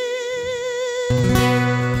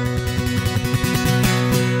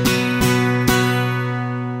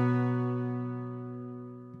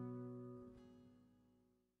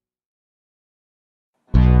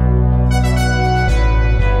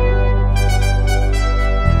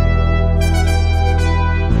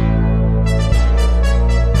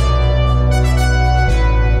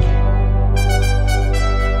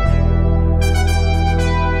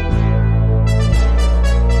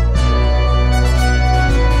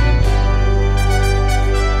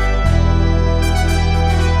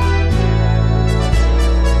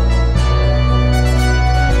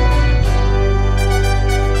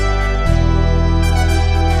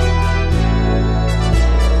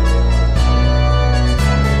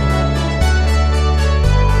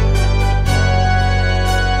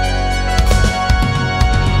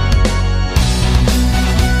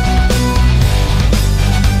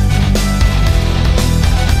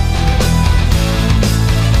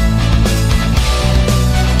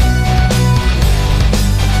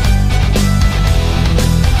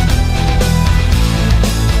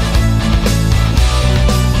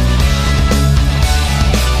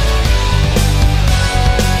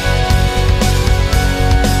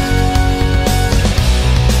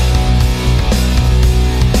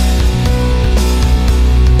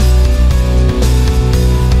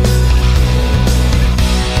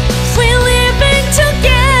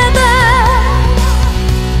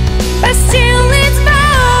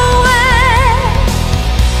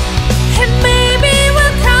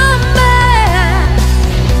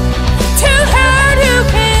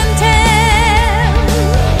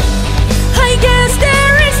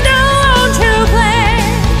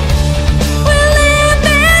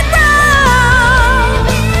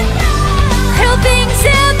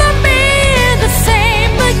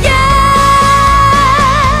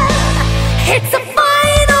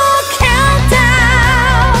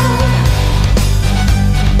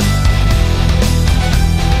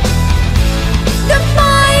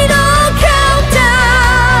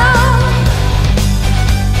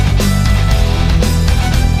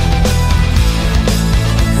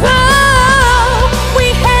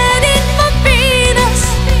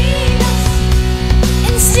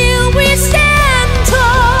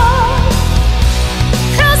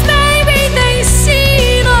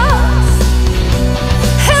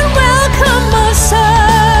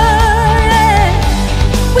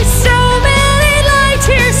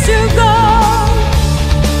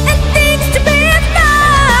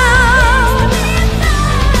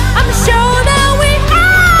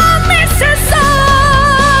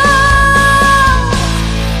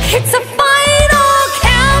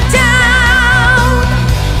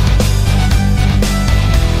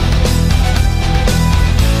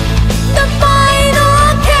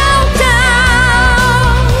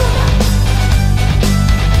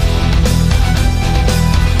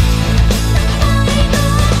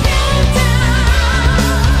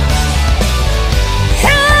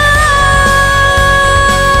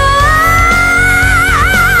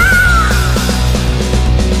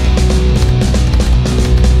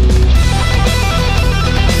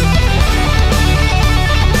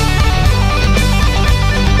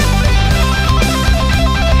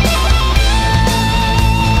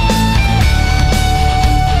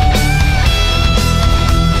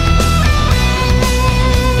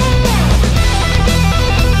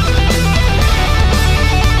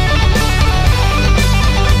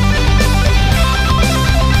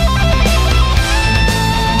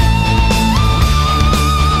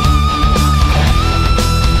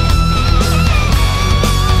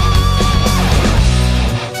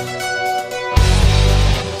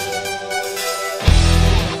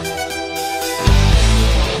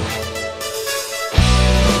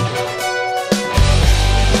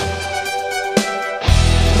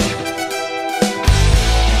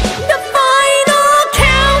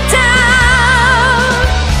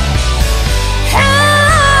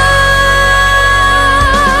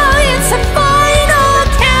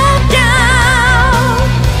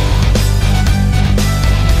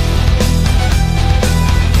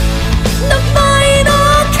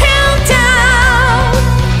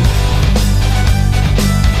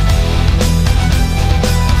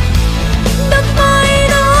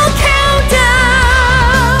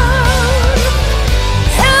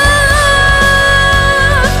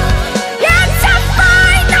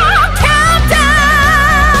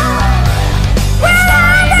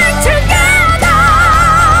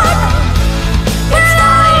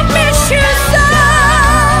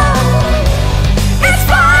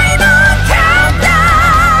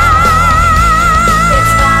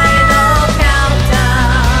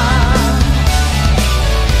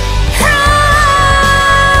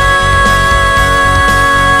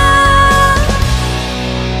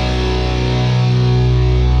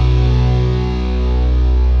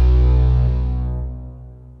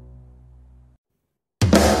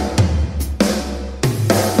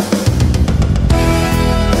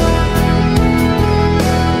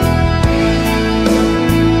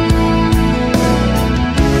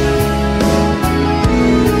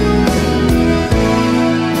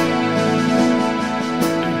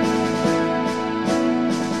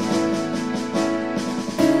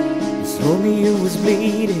 told me he was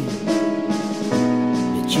bleeding,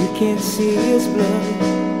 but you can't see his blood.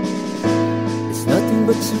 It's nothing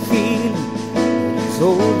but some feeling his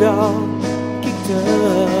old dog kicked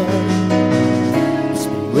up. It's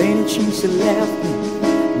been raining since you left me,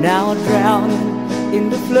 now I'm drowning in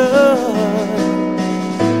the flood.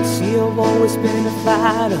 See, I've always been a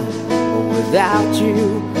fighter, but without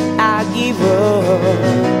you, I give up.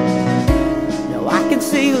 Now I can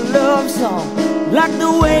sing a love song like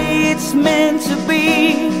the way it's meant to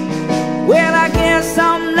be. Well, I guess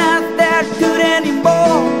I'm not that good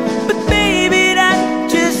anymore, but baby,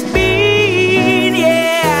 that's just me.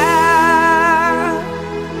 Yeah,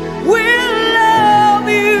 we'll love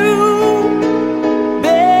you,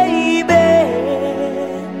 baby,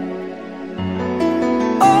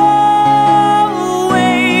 always,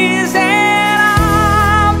 and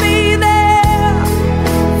I'll be there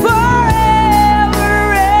forever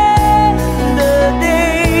and a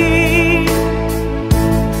day.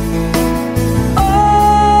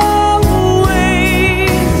 Always,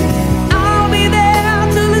 I'll be there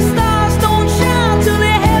till the stars don't shine, till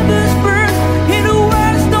the heavens burn, and the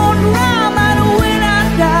words don't rhyme. And when I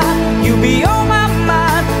die, you'll be on my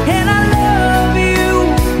mind, and I love you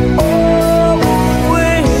always.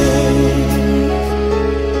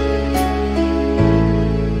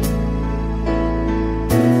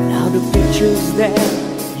 Now the pictures that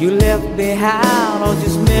you left behind are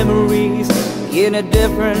just memories in a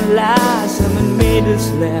different light. Some had made us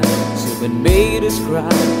laugh, some had made us cry,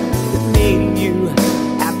 that made you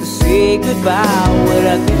have to say goodbye. When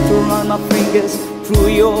I get to run my fingers through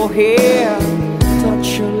your hair,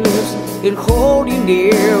 touch your lips and hold you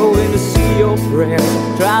near, when to see your prayer,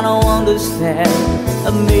 trying to understand. I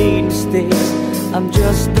made mistakes, I'm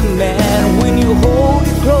just a man. When you hold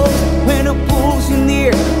it close, when it pulls you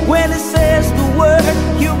near, when it says the word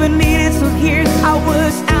you've been needing to hear, I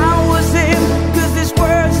was him, 'cause these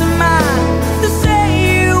words are mine to say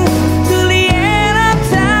you till the end of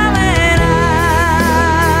time, and I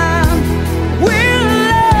will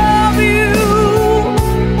love you,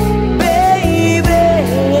 baby,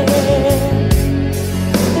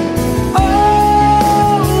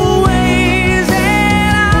 always,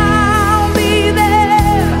 and I'll be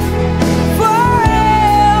there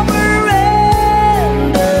forever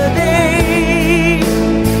and a day.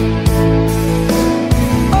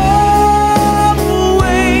 Always,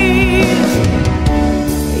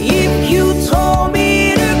 if you told me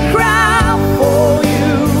to cry for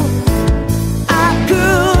you, I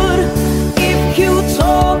could. If you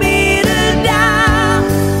told me to die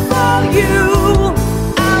for you,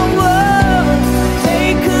 I would.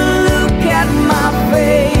 Take a look at my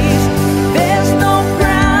face, there's no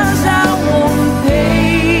price I won't pay.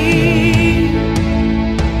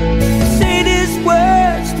 Say these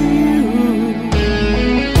words to you.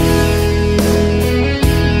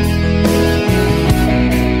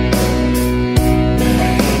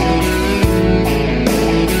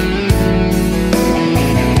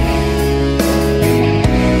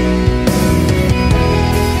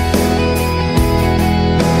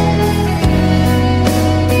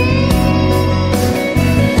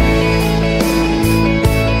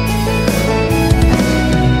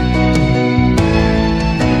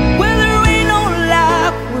 Well, there ain't no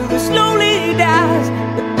life where it slowly dies,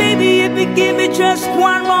 but baby, if you give me just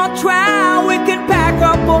one more try, we can pack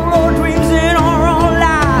up all our dreams and our own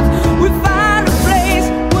lives. We find a place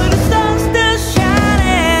where the sun still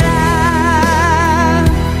shining. I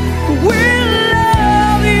will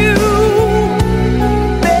love you,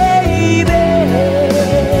 baby,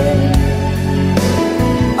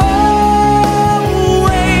 always,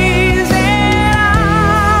 and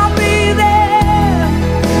I'll be there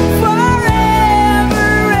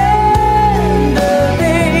forever and a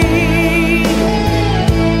day.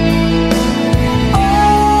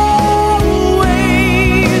 Always,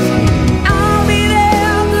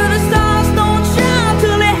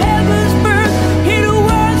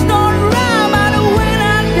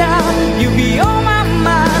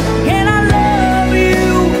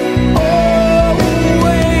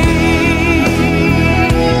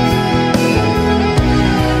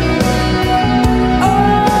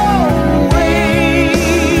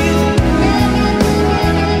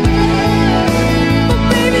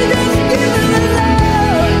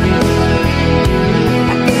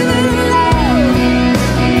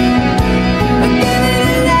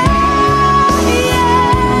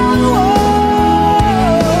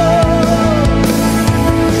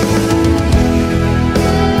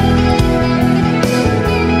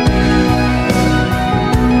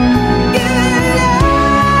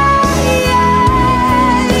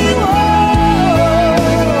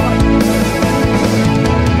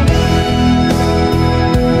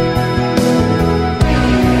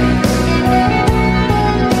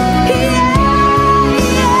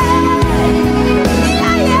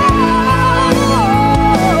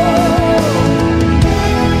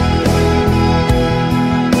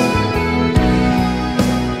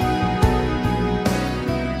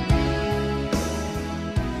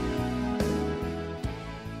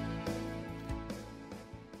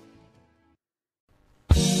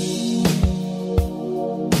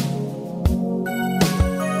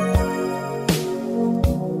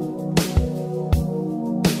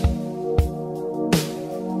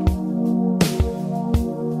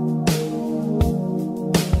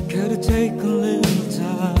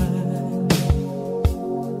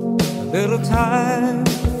 little time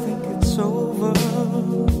to think it's over.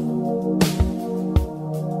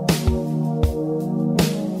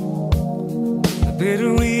 I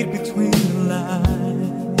better read between the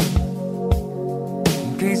lines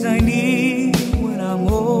in case I need when I'm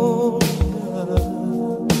older.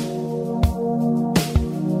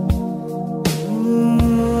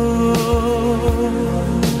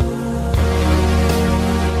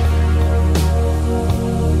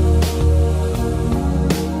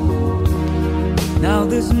 Now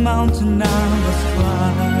this mountain I must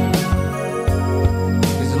climb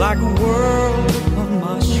is like a world upon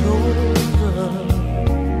my shoulder.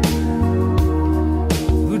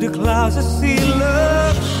 Through the clouds I see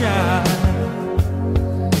love shine.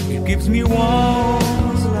 It gives me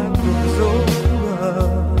warmth like rose over.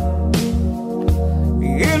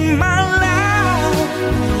 In my life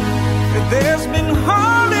there's been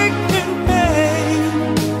heartache and pain.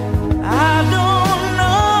 I don't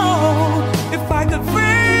know if I could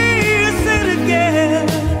face it again.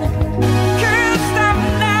 Can't stop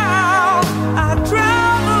now. I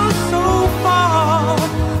travel so far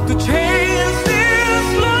to chase this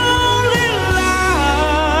lonely life.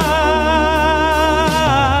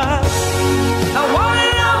 I wanna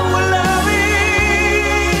know what love is.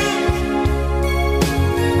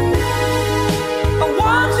 I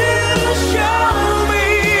want you to show me.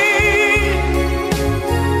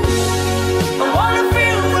 I wanna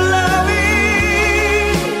feel what love is.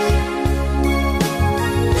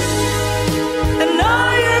 I know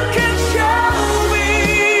you can show me.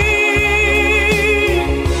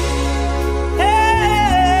 Hey.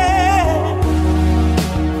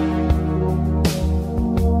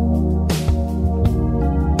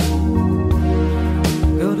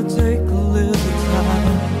 Gotta take a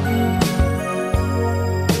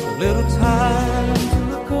little time to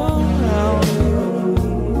look around me.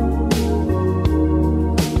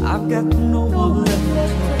 I've got no one left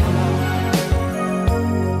to hide.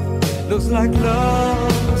 It looks like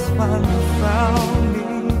love has finally found me.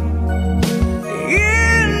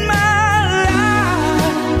 In my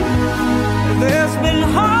life there's been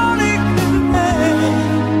heartache and pain.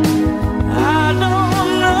 I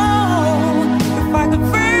don't know if I could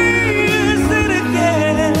face it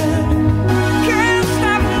again. Can't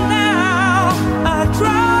stop now. I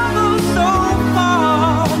travel so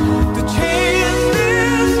far to chase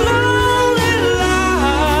this lonely life.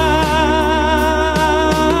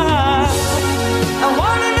 I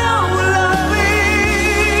wanna know what love is.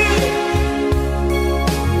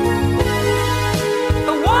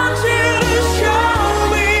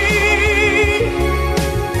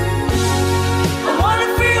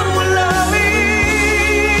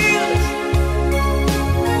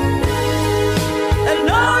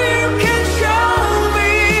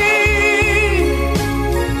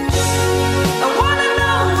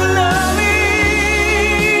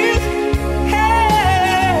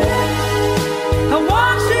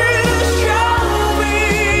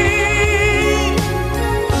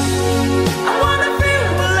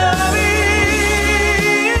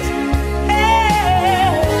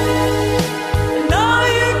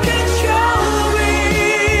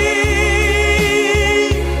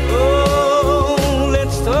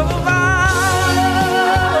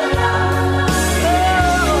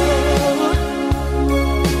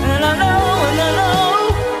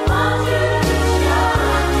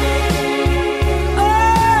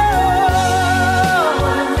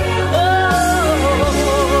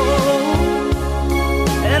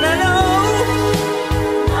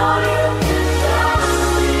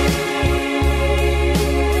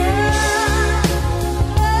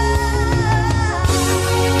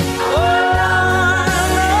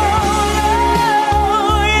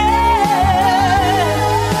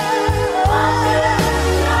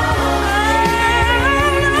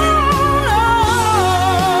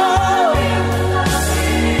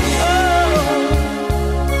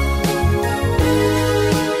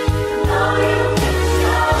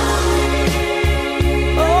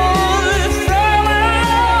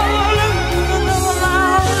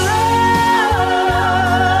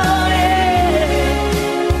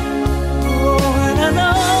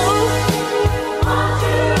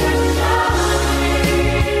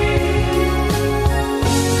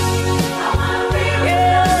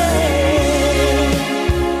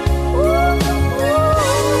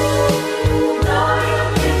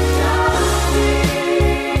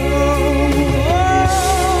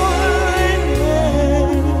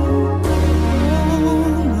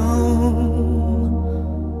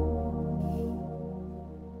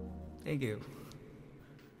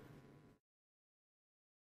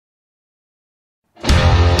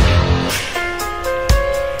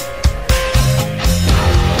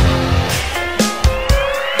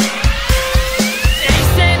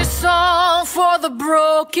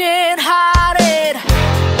 broken hearted.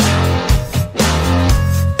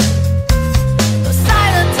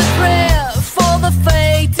 Silent prayer for the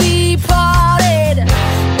fate departed.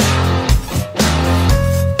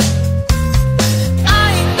 I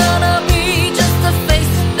ain't gonna be just a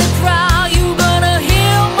face in the crowd. You gonna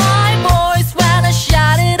hear my voice when I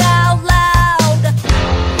shout it out loud.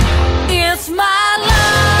 It's my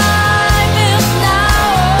life, it's now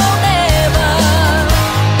or never.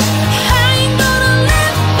 I ain't gonna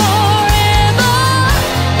live forever.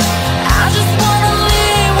 I just wanna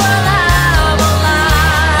live while I'm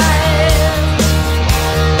alive.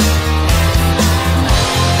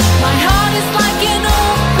 My heart is like an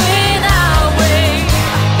open highway.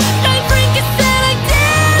 Like Frankie said, I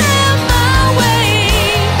did it my way.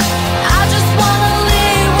 I just wanna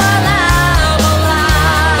live while I'm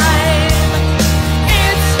alive.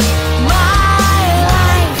 It's my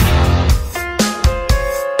life.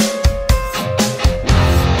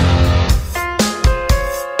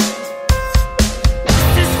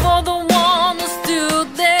 This is for the one who stood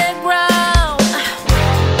their ground.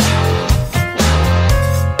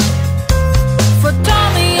 For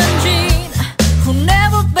Tommy and Jean, who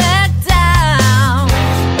never backed down.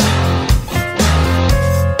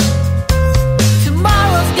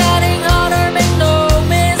 Tomorrow's getting harder, make no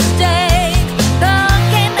mistake.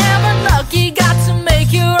 Luck ain't never lucky, got to make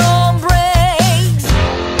your own breaks.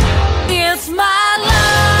 It's my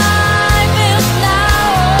life, it's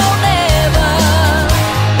now or never.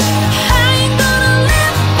 I ain't gonna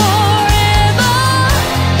live forever.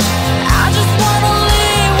 I just wanna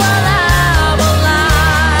live while I'm alive.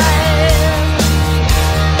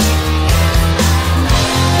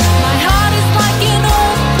 My heart is like an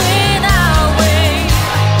open highway.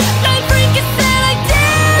 Like Frankie said, I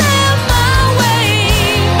did it my way.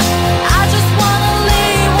 I just wanna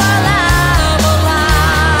live while I'm alive.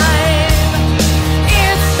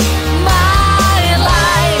 It's my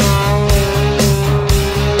life.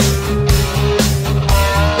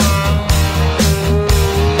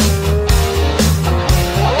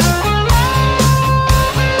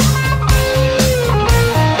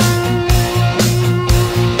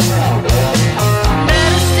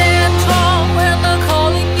 Better stand tall when they're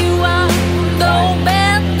calling you out. Don't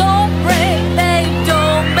bend, don't break, babe,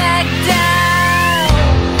 don't back down.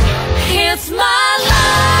 It's my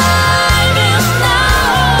life, it's now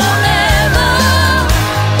or never.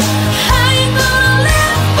 I ain't gonna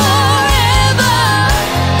live forever.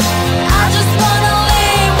 I just wanna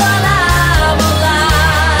live while I'm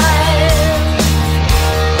alive.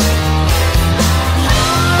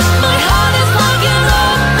 My heart is like an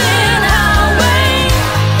open highway.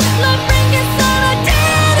 Like Frankie said, I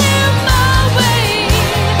did it my way.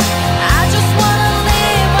 I just wanna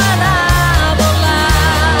live while I'm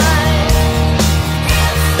alive.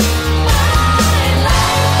 It's my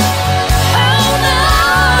life. Oh, now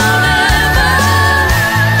or never.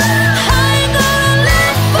 I ain't gonna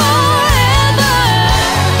live forever.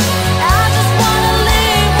 I just wanna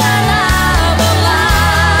live while I'm alive.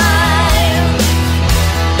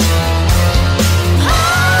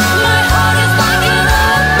 My heart is like an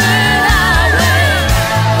open highway.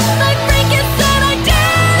 Like Frankie said, I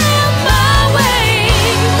did it my way.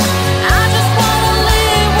 I just wanna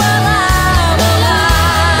live while I'm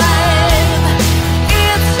alive.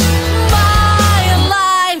 It's my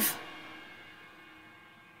life.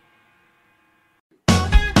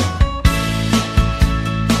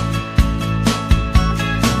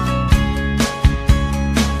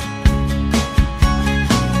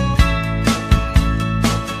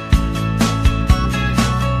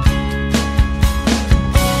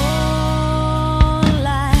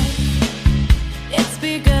 Life, it's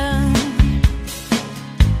bigger.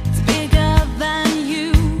 It's bigger than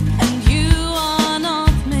you, and you are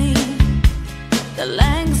not me. The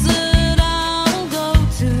lengths that I'll go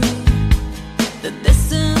to, the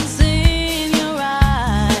distance in your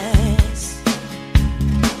eyes.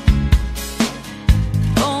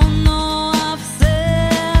 Oh no, I've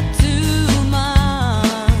said too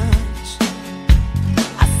much.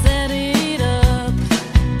 I set it up.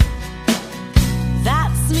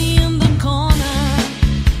 That's me in the corner.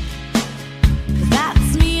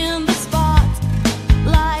 That's me in the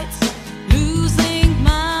spotlight, losing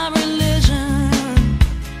my religion,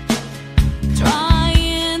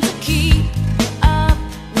 trying to keep up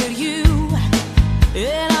with you,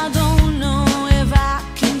 and I don't know if I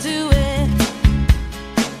can do it.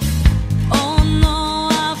 Oh no,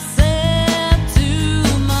 I've said too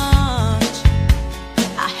much.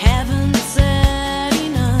 I haven't said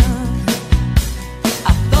enough.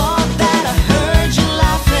 I thought that I heard you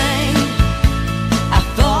laughing. I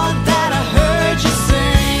thought that I heard you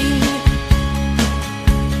sing.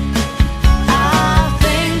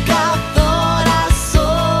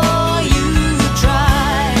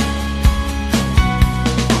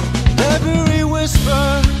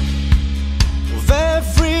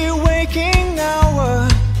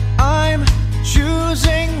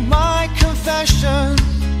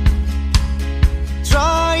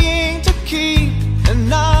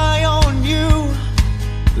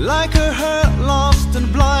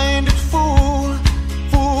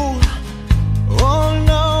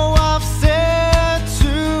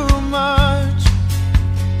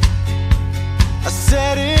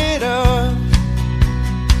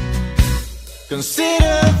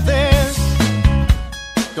 Consider this,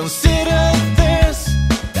 consider this,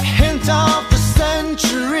 the hint of the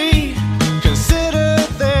century. Consider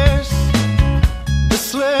this, the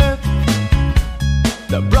slip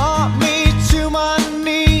that brought me to my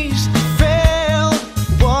knees. Failed.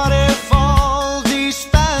 What if all these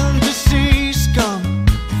fantasies come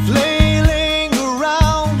flailing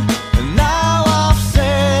around? And now I've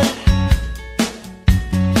said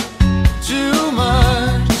too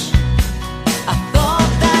much. I thought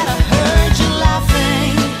that I heard you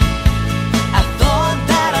laughing. I thought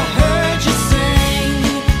that I heard you sing.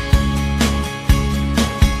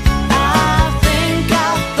 I think I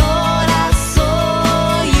thought I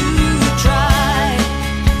saw you try.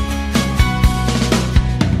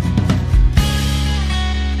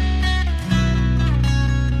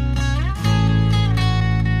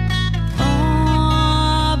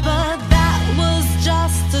 Oh, but that was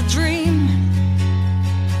just a dream.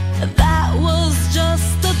 That was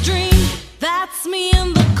just a dream. That's me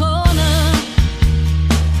in the corner.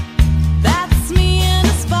 That's me in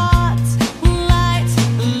a spotlight,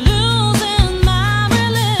 losing my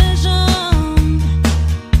religion,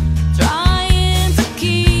 trying to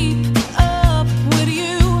keep up with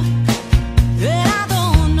you. And I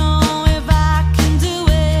don't know if I can do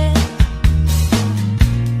it.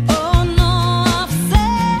 Oh no, I've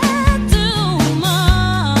said too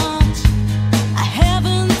much. I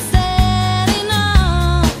haven't said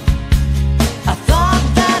enough. I thought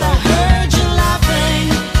that I heard you laughing.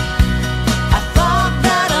 I thought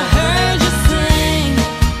that I heard you sing.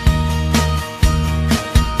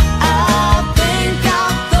 I think I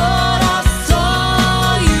thought I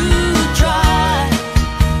saw you try.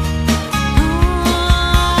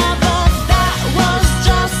 But that was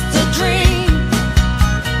just a dream.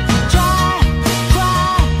 Try,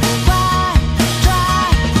 cry, cry, try.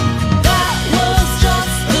 That was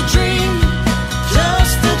just a dream.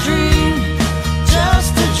 Just a dream.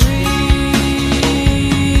 Just a dream.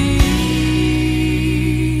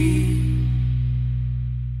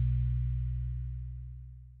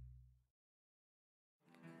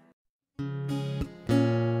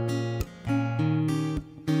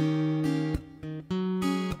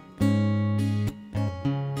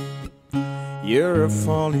 You're a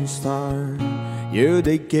falling star, you're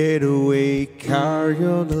the getaway car,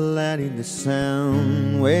 you're the light in the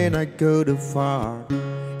sound when I go too far.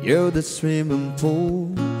 You're the swimming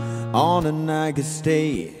pool on a night I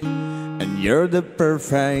stay, and you're the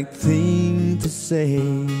perfect thing to say.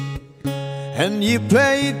 And you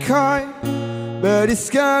play it coy, but it's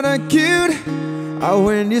kinda cute.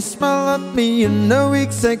 When you smile at me, you know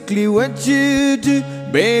exactly what you do.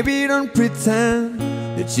 Baby, don't pretend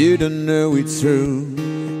that you don't know it's true,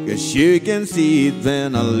 'cause you can see it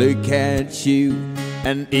when I look at you.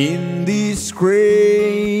 And in this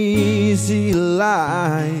crazy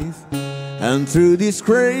life, and through these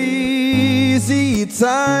crazy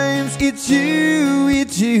times, it's you,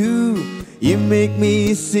 you make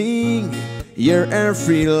me sing. Your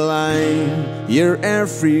every line, your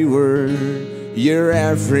every word, your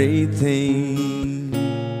everything.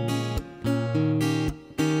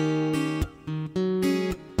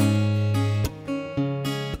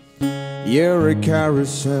 You're a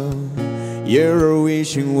carousel, you're a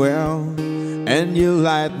wishing well, and you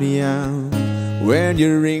light me up when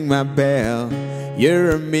you ring my bell.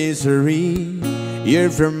 You're a misery, you're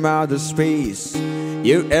from outer space,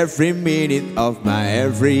 you're every minute of my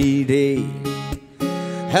everyday.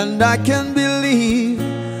 And I can't believe,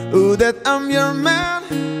 oh, that I'm your man,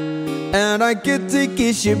 and I get to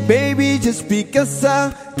kiss you, baby, just because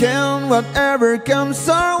I can. Whatever comes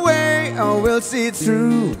our way, I will see it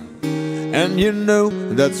through. And you know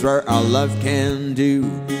that's what our love can do.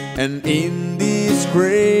 And in this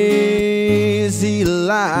crazy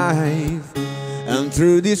life, and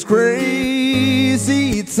through these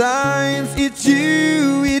crazy times, it's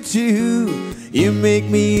you, you make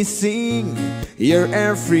me sing. Your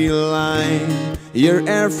every line, your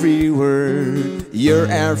every word, your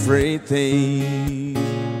everything.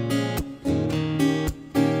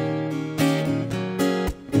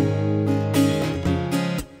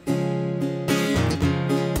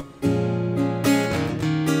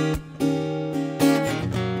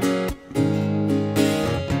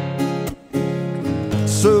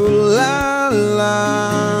 So la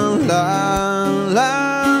la la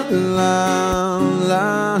la la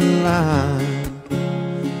la la.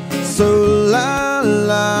 So la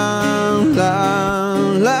la la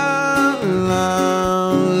la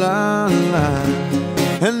la la la.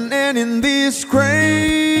 And then in this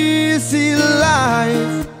crazy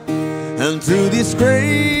life, and through these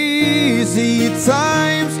crazy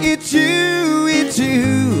times, it's you,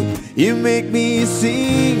 You make me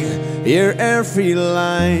sing your every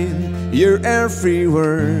line, your every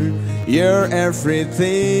word, your everything,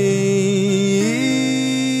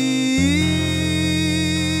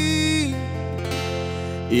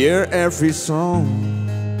 your every song.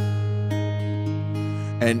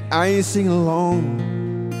 And I sing along,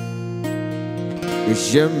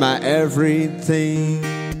 'cause you're my everything.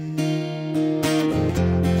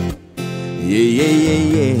 Yeah, yeah, yeah,